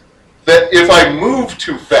suit that if I move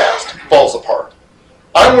too fast falls apart.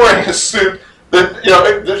 I'm wearing a suit that,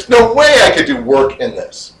 there's no way I could do work in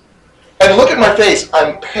this. And look at my face,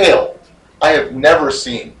 I'm pale. I have never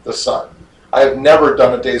seen the sun. I have never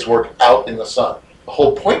done a day's work out in the sun. The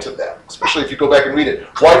whole point of that, especially if you go back and read it,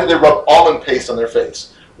 why did they rub almond paste on their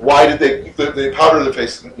face? Why did they powder their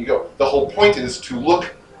face? And you go, the whole point is to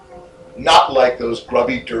look not like those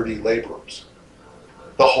grubby, dirty laborers.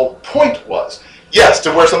 The whole point was, yes,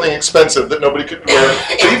 to wear something expensive that nobody could wear,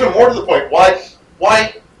 but even more to the point,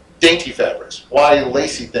 why dainty fabrics? Why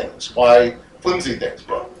lacy things? Why flimsy things?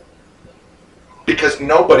 Well, because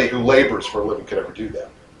nobody who labors for a living could ever do that.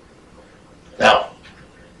 Now,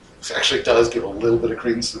 this actually does give a little bit of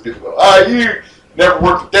credence to the people who go, you never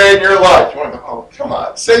worked a day in your life. You want to go, oh, come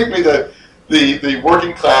on, save me the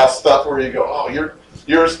working class stuff where you go, oh, you're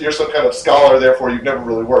some kind of scholar, therefore you've never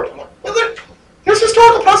really worked. I'm like, well, there's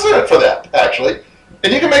historical precedent for that, actually.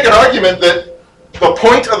 And you can make an argument that the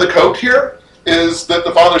point of the coat here is that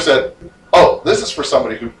the father said, oh, this is for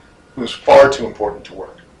somebody who's far too important to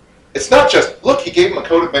work. It's not just, look, he gave him a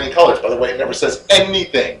coat of many colors. By the way, it never says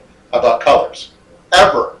anything about colors,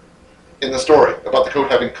 ever, in the story, about the coat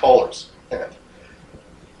having colors in it.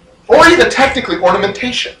 Or even technically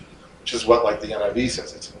ornamentation, which is what, like, the NIV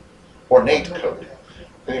says, it's an ornate coat.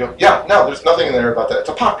 And you go, yeah, no, there's nothing in there about that. It's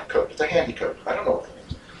a pocket coat. It's a handy coat. I don't know what it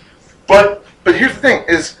means. But here's the thing,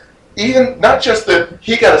 is even, not just that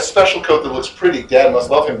he got a special coat that looks pretty, Dad must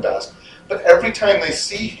love him best, but every time they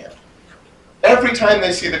see him, every time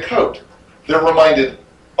they see the coat, they're reminded,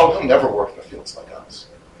 oh, he'll never work in the fields like us.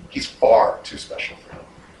 He's far too special for him.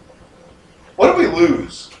 What do we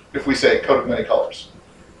lose if we say coat of many colors?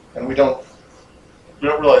 And we don't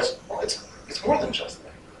realize, well, it's more than just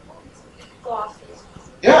that. Glosses.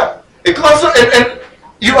 Yeah. It glosses, and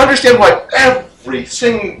you understand why every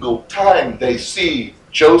single time they see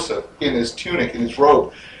Joseph in his tunic, in his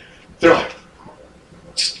robe, they're like,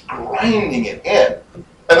 just grinding it in.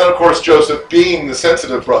 And then, of course, Joseph, being the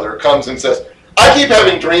sensitive brother, comes and says, I keep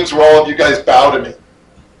having dreams where all of you guys bow to me.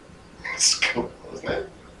 It's cool, isn't it?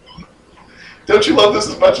 Don't you love this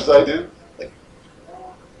as much as I do? Like,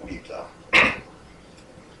 we've got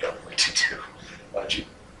work to do. Why don't you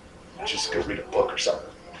just go read a book or something?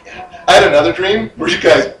 Yeah. I had another dream where you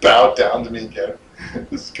guys bowed down to me again.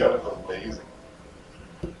 This is kind of amazing.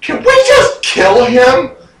 Can we just kill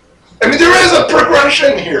him? I mean, there is a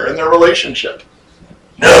progression here in their relationship.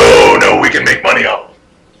 No, we can make money off.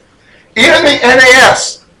 Even the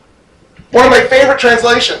NAS, one of my favorite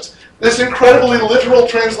translations, this incredibly literal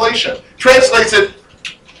translation, translates it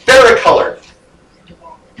varicolored,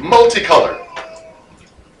 multicolored.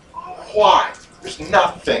 Why? There's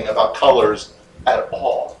nothing about colors at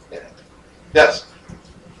all in it. Yes?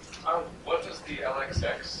 What does the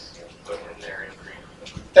LXX put in there in Greek?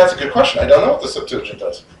 That's a good question. I don't know what the Septuagint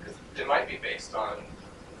does. It might be based on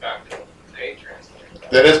the fact that they translated that.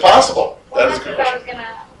 That is possible. Well, That is a that's good what I question. was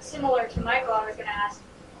gonna, similar to Michael, I was gonna ask,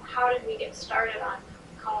 how did we get started on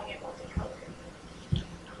calling it multicolored?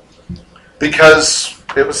 Because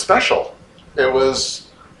it was special. It was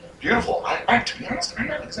beautiful. To be honest, I'm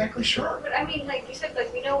not exactly sure. But I mean, like you said,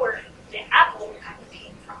 like we know where the apple kind of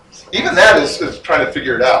came from. So Even that is trying to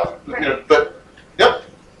figure it out. Right. You know, but yep,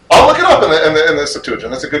 I'll look it up in the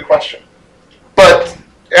Septuagint. That's a good question. But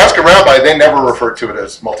ask a rabbi; they never referred to it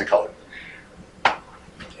as multicolored.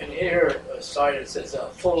 And here, aside, it says a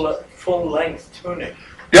full-length tunic.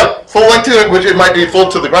 Yep, full length tunic, which it might be full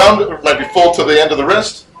to the ground, or it might be full to the end of the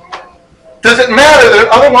wrist. Does it matter that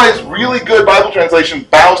otherwise really good Bible translation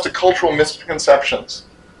bows to cultural misconceptions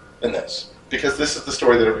in this? Because this is the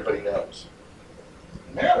story that everybody knows.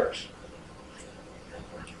 It matters.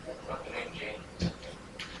 What about the name James?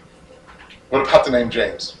 What about the name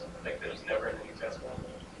James? Like that was never in the New Testament.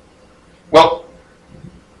 Well,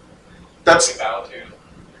 that's... They bow to.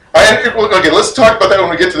 Okay, let's talk about that when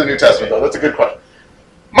we get to the New Testament, though. That's a good question.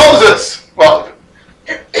 Moses! Well,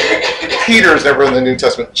 Peter is never in the New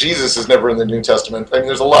Testament. Jesus is never in the New Testament. I mean,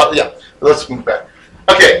 there's a lot... Yeah, let's move back.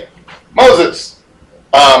 Okay, Moses.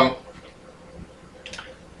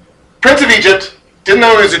 Prince of Egypt. Didn't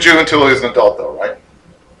know he was a Jew until he was an adult, though, right?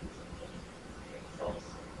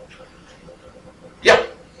 Yeah,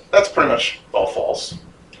 that's pretty much all false.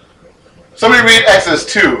 Somebody read Exodus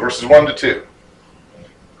 2, verses 1 to 2.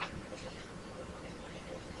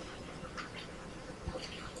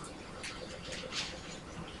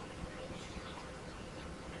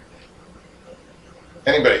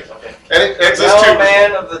 Anybody? Okay. Exodus Now 2. a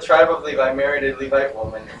man of the tribe of Levi married a Levite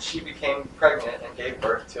woman, and she became pregnant and gave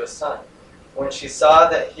birth to a son. When she saw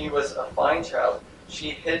that he was a fine child, she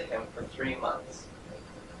hid him for 3 months.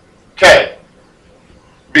 Okay.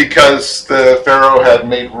 Because the Pharaoh had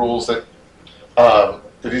made rules that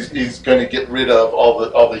he's going to get rid of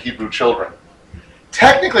all the Hebrew children.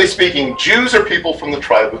 Technically speaking, Jews are people from the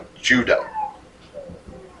tribe of Judah.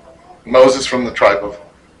 Moses from the tribe of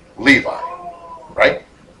Levi. Right?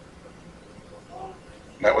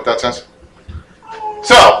 Isn't that what that says?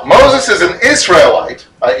 So, Moses is an Israelite,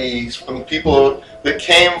 i.e. he's from the people that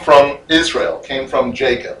came from Israel, came from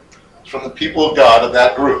Jacob. He's from the people of God of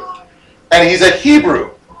that group. And he's a Hebrew,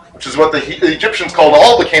 which is what the Egyptians called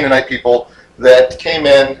all the Canaanite people that came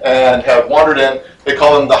in and have wandered in. They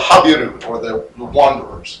call them the Habiru, or the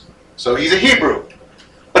wanderers. So he's a Hebrew,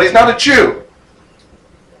 but he's not a Jew.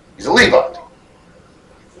 He's a Levite.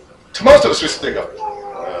 To most of us, we think of,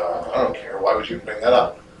 I don't care, why would you bring that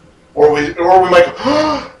up? Or we might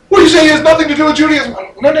go, what are you saying? It has nothing to do with Judaism.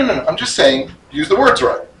 No. I'm just saying, use the words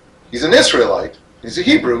right. He's an Israelite. He's a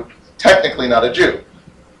Hebrew. Technically not a Jew.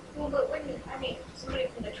 Well, but when somebody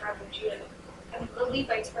from the tribe of Judah, the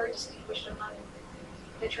Levites are distinguished among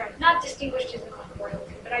the tribe. Not distinguished as in like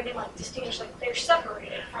royalty, but I mean like distinguished, like they're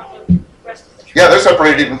separated from the rest of the tribe. Yeah, they're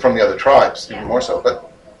separated even from the other tribes, even more so. But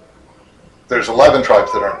there's 11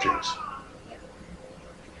 tribes that aren't Jews.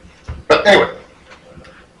 But anyway,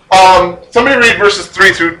 somebody read verses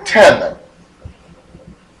 3 through 10 then.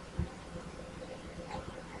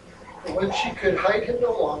 But when she could hide him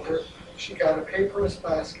no longer, she got a paperless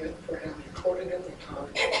basket for him and coated him in tar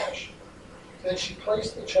and ash. Then she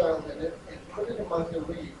placed the child in it and put it among the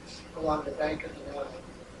reeds along the bank of the Nile.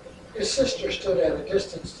 His sister stood at a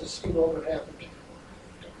distance to see what would happen to him.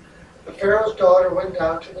 The Pharaoh's daughter went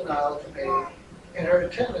down to the Nile to bathe, and her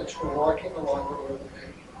attendants were walking along the river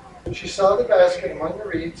bank. She saw the basket among the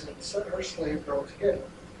reeds and sent her slave girl to get it.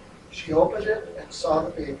 She opened it and saw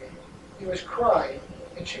the baby. He was crying,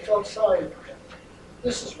 and she felt sorry for him.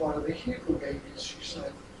 "This is one of the Hebrew babies," she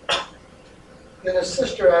said. Then his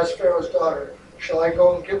sister asked Pharaoh's daughter, "Shall I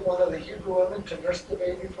go and get one of the Hebrew women to nurse the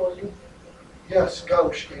baby for you?" "Yes,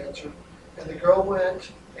 go," she answered. And the girl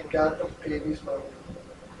went and got the baby's mother.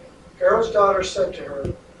 Pharaoh's daughter said to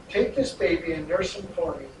her, "Take this baby and nurse him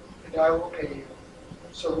for me, and I will pay you."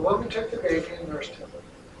 So the woman took the baby and nursed him.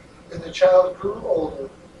 When the child grew older,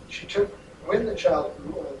 she took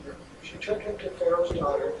him to Pharaoh's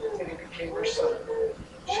daughter, and he became her son.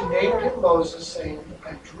 She named him Moses, saying,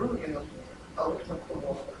 "I drew him out of the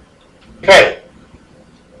water." Okay.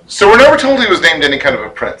 So we're never told he was named any kind of a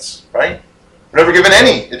prince, right? We're never given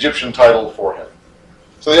any Egyptian title for him.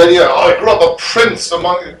 So the idea, I grew up a prince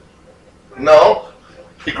among you. No.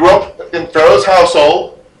 He grew up in Pharaoh's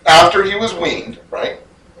household after he was weaned, right?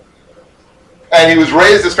 And he was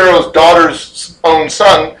raised as Pharaoh's daughter's own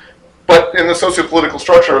son, but in the socio-political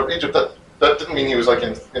structure of Egypt, that didn't mean he was like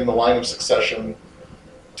in the line of succession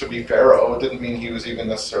to be Pharaoh. It didn't mean he was even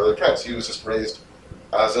necessarily a prince. He was just raised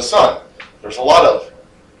as a son. There's a lot of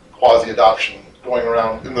quasi-adoption going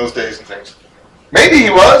around in those days and things. Maybe he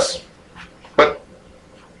was, but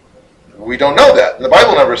we don't know that. The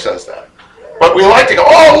Bible never says that. But we like to go,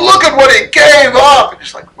 oh, look at what he gave up. And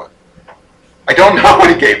just like, what? I don't know what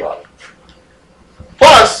he gave up.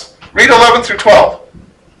 Plus, read 11 through 12.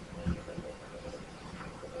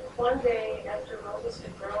 One day, after Moses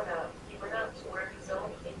had grown up, he went out to where his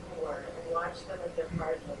own people were and watched them at their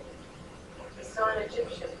hard labor. He saw an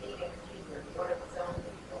Egyptian beating a Hebrew, one of his own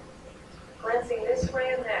people. Glancing this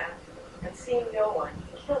way and that, and seeing no one,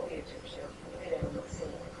 he killed the Egyptian and hid him in the sea.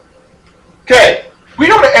 Okay, we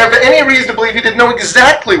don't have any reason to believe he didn't know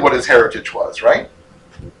exactly what his heritage was, right?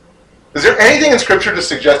 Is there anything in Scripture to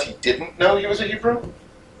suggest he didn't know he was a Hebrew?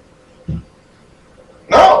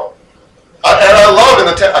 No. And I love in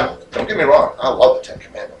the don't get me wrong, I love the Ten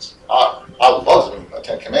Commandments. I love them in the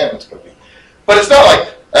Ten Commandments movie. But it's not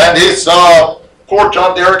like, and he saw poor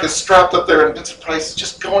John Derek is strapped up there and Vincent Price is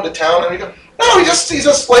just going to town and he goes, no, he just sees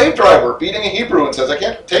a slave driver beating a Hebrew and says, I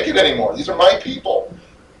can't take it anymore. These are my people.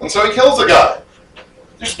 And so he kills the guy.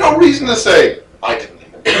 There's no reason to say, I didn't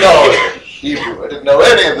even know it was a Hebrew. I didn't know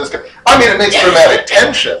any of this guy. I mean, it makes dramatic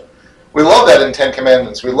tension. We love that in Ten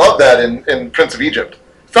Commandments. We love that in Prince of Egypt.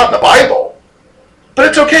 It's not in the Bible. But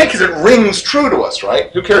it's okay because it rings true to us,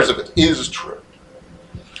 right? Who cares if it is true?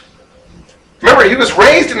 Remember, he was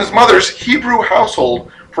raised in his mother's Hebrew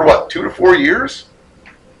household for what, 2 to 4 years?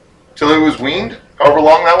 Till he was weaned, however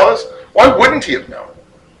long that was? Why wouldn't he have known?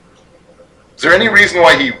 Is there any reason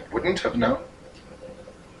why he wouldn't have known?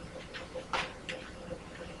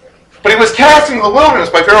 But he was cast into the wilderness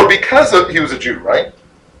by Pharaoh because he was a Jew, right?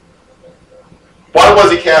 Why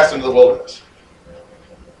was he cast into the wilderness?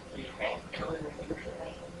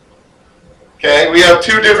 Okay, we have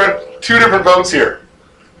two different votes here.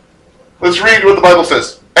 Let's read what the Bible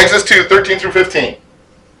says. Exodus 2, 13 through 15.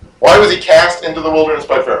 Why was he cast into the wilderness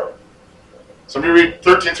by Pharaoh? Somebody read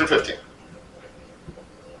 13 through 15.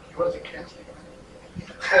 He wasn't casting.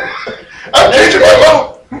 I'm changing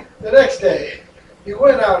my vote. The next day, he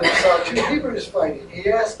went out and saw 2 Hebrews fighting.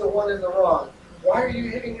 He asked the one in the wrong, "Why are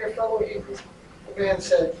you hitting your fellow Hebrew?" The man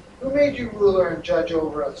said, "Who made you ruler and judge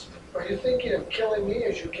over us? Are you thinking of killing me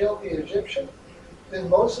as you killed the Egyptian?" Then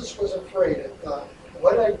Moses was afraid and thought,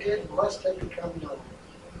 "What I did must have become known."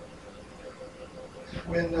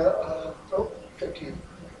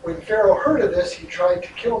 When Pharaoh heard of this, he tried to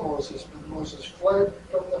kill Moses, but Moses fled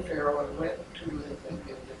from the Pharaoh and went to live in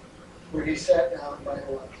Midian, where he sat down by a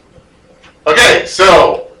well. Okay,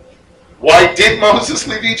 so why did Moses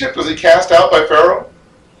leave Egypt? Was he cast out by Pharaoh?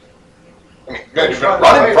 I mean, you've been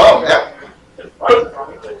running from, yeah.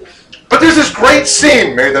 But there's this great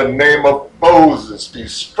scene. May the name of Moses be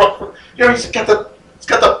struck. You know, he's got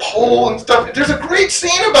the pole and stuff. There's a great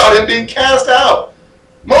scene about him being cast out.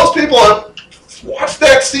 Most people have watched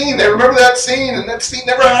that scene. They remember that scene, and that scene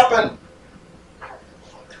never happened.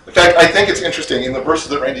 In fact, I think it's interesting. In the verses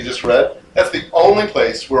that Randy just read, that's the only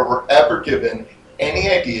place where we're ever given any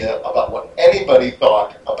idea about what anybody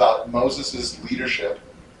thought about Moses' leadership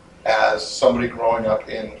as somebody growing up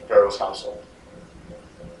in Pharaoh's household.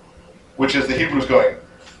 Which is the Hebrews going,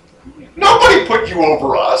 nobody put you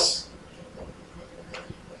over us.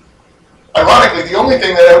 Ironically, the only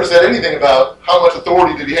thing that ever said anything about how much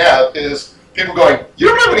authority did he have is people going, you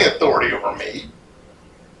don't have any authority over me,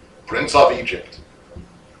 Prince of Egypt.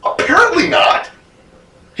 Apparently not.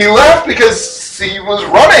 He left because he was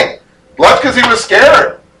running. Left because he was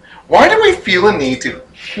scared. Why do we feel a need to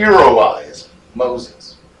heroize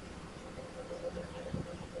Moses?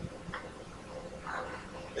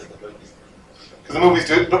 Because the movies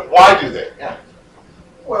do it, but why do they? Yeah.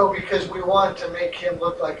 Well, because we want to make him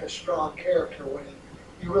look like a strong character when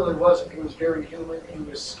he really wasn't. He was very human. He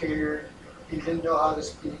was scared. He didn't know how to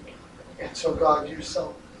speak. And so God used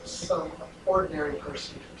some ordinary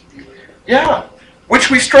person to be there. Yeah, which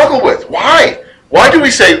we struggle with. Why? Why do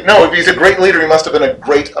we say, no, if he's a great leader, he must have been a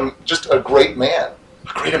great, just a great man,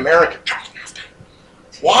 a great American?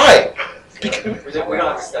 Why? We don't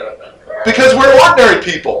have to step up. Because we're ordinary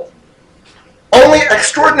people. Only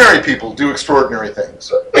extraordinary people do extraordinary things.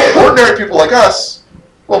 Ordinary people like us,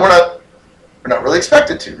 well, we're not really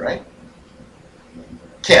expected to, right?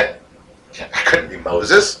 I couldn't be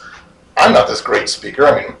Moses. I'm not this great speaker.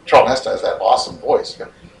 I mean, Charlton Heston has that awesome voice.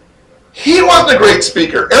 He wasn't a great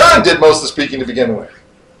speaker. Aaron did most of the speaking to begin with.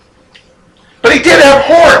 But he did have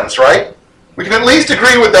horns, right? We can at least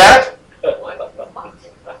agree with that.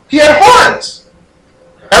 He had horns.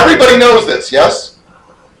 Everybody knows this, yes?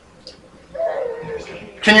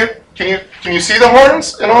 Can you see the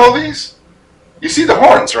horns in all of these? You see the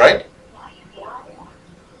horns, right?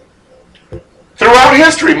 Throughout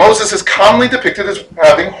history, Moses is commonly depicted as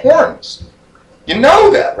having horns. You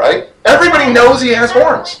know that, right? Everybody knows he has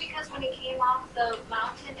horns. Because when he came off the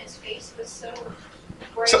mountain, his face was so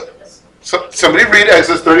bright. So somebody read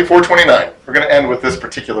Exodus 34:29. We're going to end with this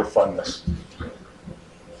particular funness.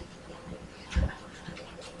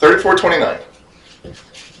 34:29.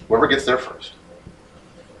 Whoever gets there first.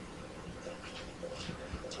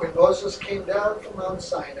 When Moses came down from Mount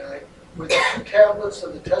Sinai with the 2 tablets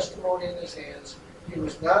of the testimony in his hands, he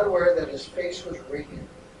was not aware that his face was radiant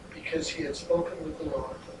because he had spoken with the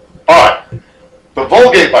Lord. All right. The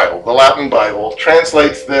Vulgate Bible, the Latin Bible,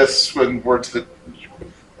 translates this in words that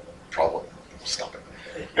probably stop it.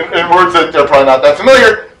 In words that are probably not that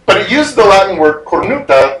familiar, but it uses the Latin word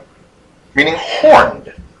cornuta, meaning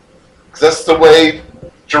horned. Because that's the way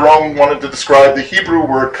Jerome wanted to describe the Hebrew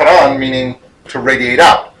word karan, meaning to radiate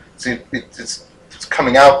out. See, it's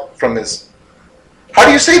coming out from this. How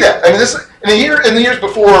do you say that? I mean, this in the years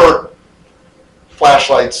before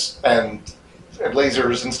flashlights and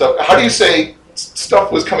lasers and stuff. How do you say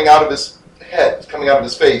stuff was coming out of his head, coming out of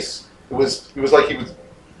his face? It was like he was.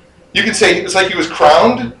 You could say it was like he was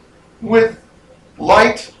crowned with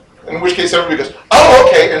light. In which case, everybody goes, "Oh,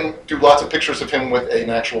 okay," and do lots of pictures of him with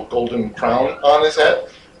an actual golden crown on his head,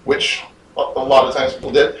 which a lot of times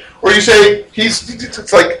people did. Or you say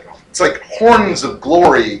it's like horns of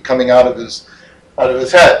glory coming out of his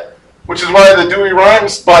head, which is why the Dewey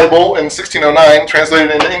Rhymes Bible in 1609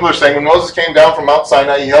 translated into English saying, when Moses came down from Mount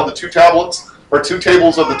Sinai, he held the 2 tablets or 2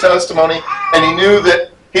 tables of the testimony, and he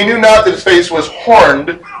knew not that his face was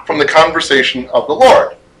horned from the conversation of the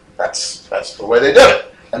Lord. That's the way they did it.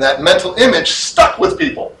 And that mental image stuck with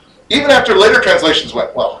people. Even after later translations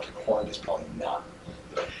went, well, horned is probably not.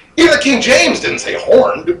 Even King James didn't say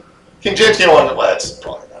horned. King James came along and well, that's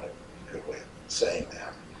probably not a good way of saying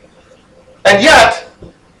that. And yet,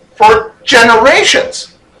 for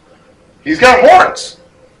generations, he's got horns.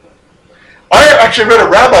 I actually read a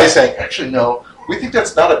rabbi saying, actually no, we think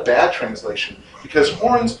that's not a bad translation because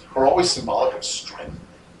horns are always symbolic of strength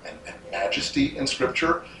and majesty in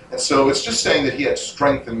Scripture. And so it's just saying that he had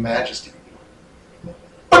strength and majesty.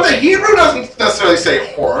 But the Hebrew doesn't necessarily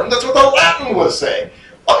say horn. That's what the Latin was saying.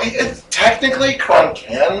 Technically, kron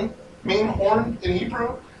can mean horn in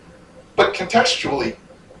Hebrew, but contextually,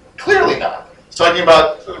 clearly not. It's talking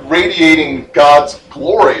about radiating God's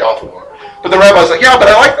glory off of him. But the rabbi's like, yeah, but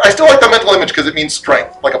I still like the mental image because it means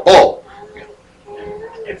strength, like a bull.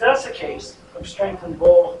 If that's the case, of strength and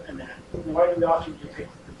bull and that, then why do we often depict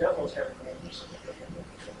the devil as having horns?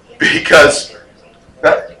 Because,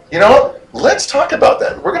 you know what? Let's talk about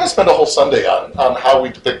that. We're going to spend a whole Sunday on how we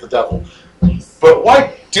depict the devil. But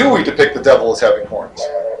why do we depict the devil as having horns?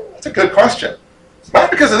 That's a good question. Not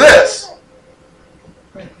because of this.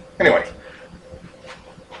 Anyway.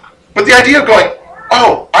 But the idea of going,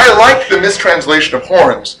 oh, I like the mistranslation of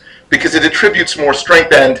horns because it attributes more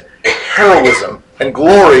strength and heroism and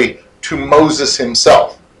glory to Moses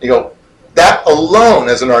himself. You go, that alone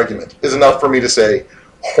as an argument is enough for me to say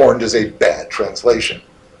horned is a bad translation.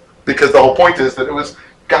 Because the whole point is that it was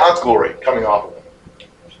God's glory coming off of him.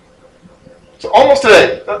 So almost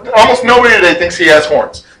nobody today thinks he has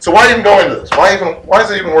horns. So why even go into this? Why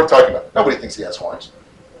is it even worth talking about? Nobody thinks he has horns.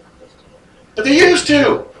 But they used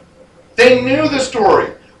to. They knew the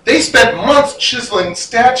story. They spent months chiseling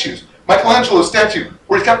statues. Michelangelo's statue,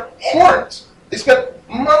 where he's got horns. They spent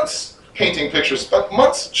months painting pictures, spent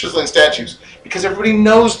months chiseling statues, because everybody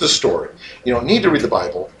knows the story. You don't need to read the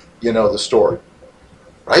Bible. You know the story.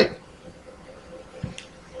 Right?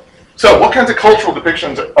 So, what kinds of cultural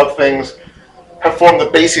depictions of things have formed the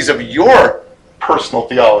basis of your personal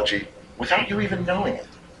theology without you even knowing it?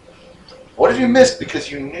 What have you missed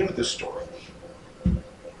because you knew the story?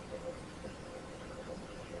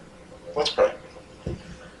 Let's pray.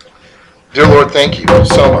 Dear Lord, thank you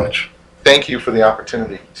so much. Thank you for the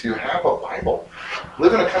opportunity to have a Bible.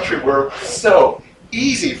 Live in a country where it's so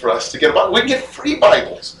easy for us to get a Bible. We can get free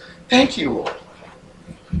Bibles. Thank you, Lord.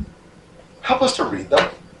 Help us to read them.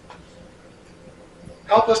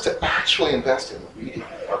 Help us to actually invest in reading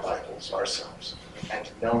our Bibles ourselves and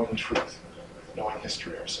knowing truth, knowing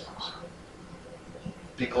history ourselves.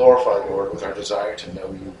 Be glorified, Lord, with our desire to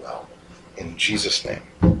know you well. In Jesus' name.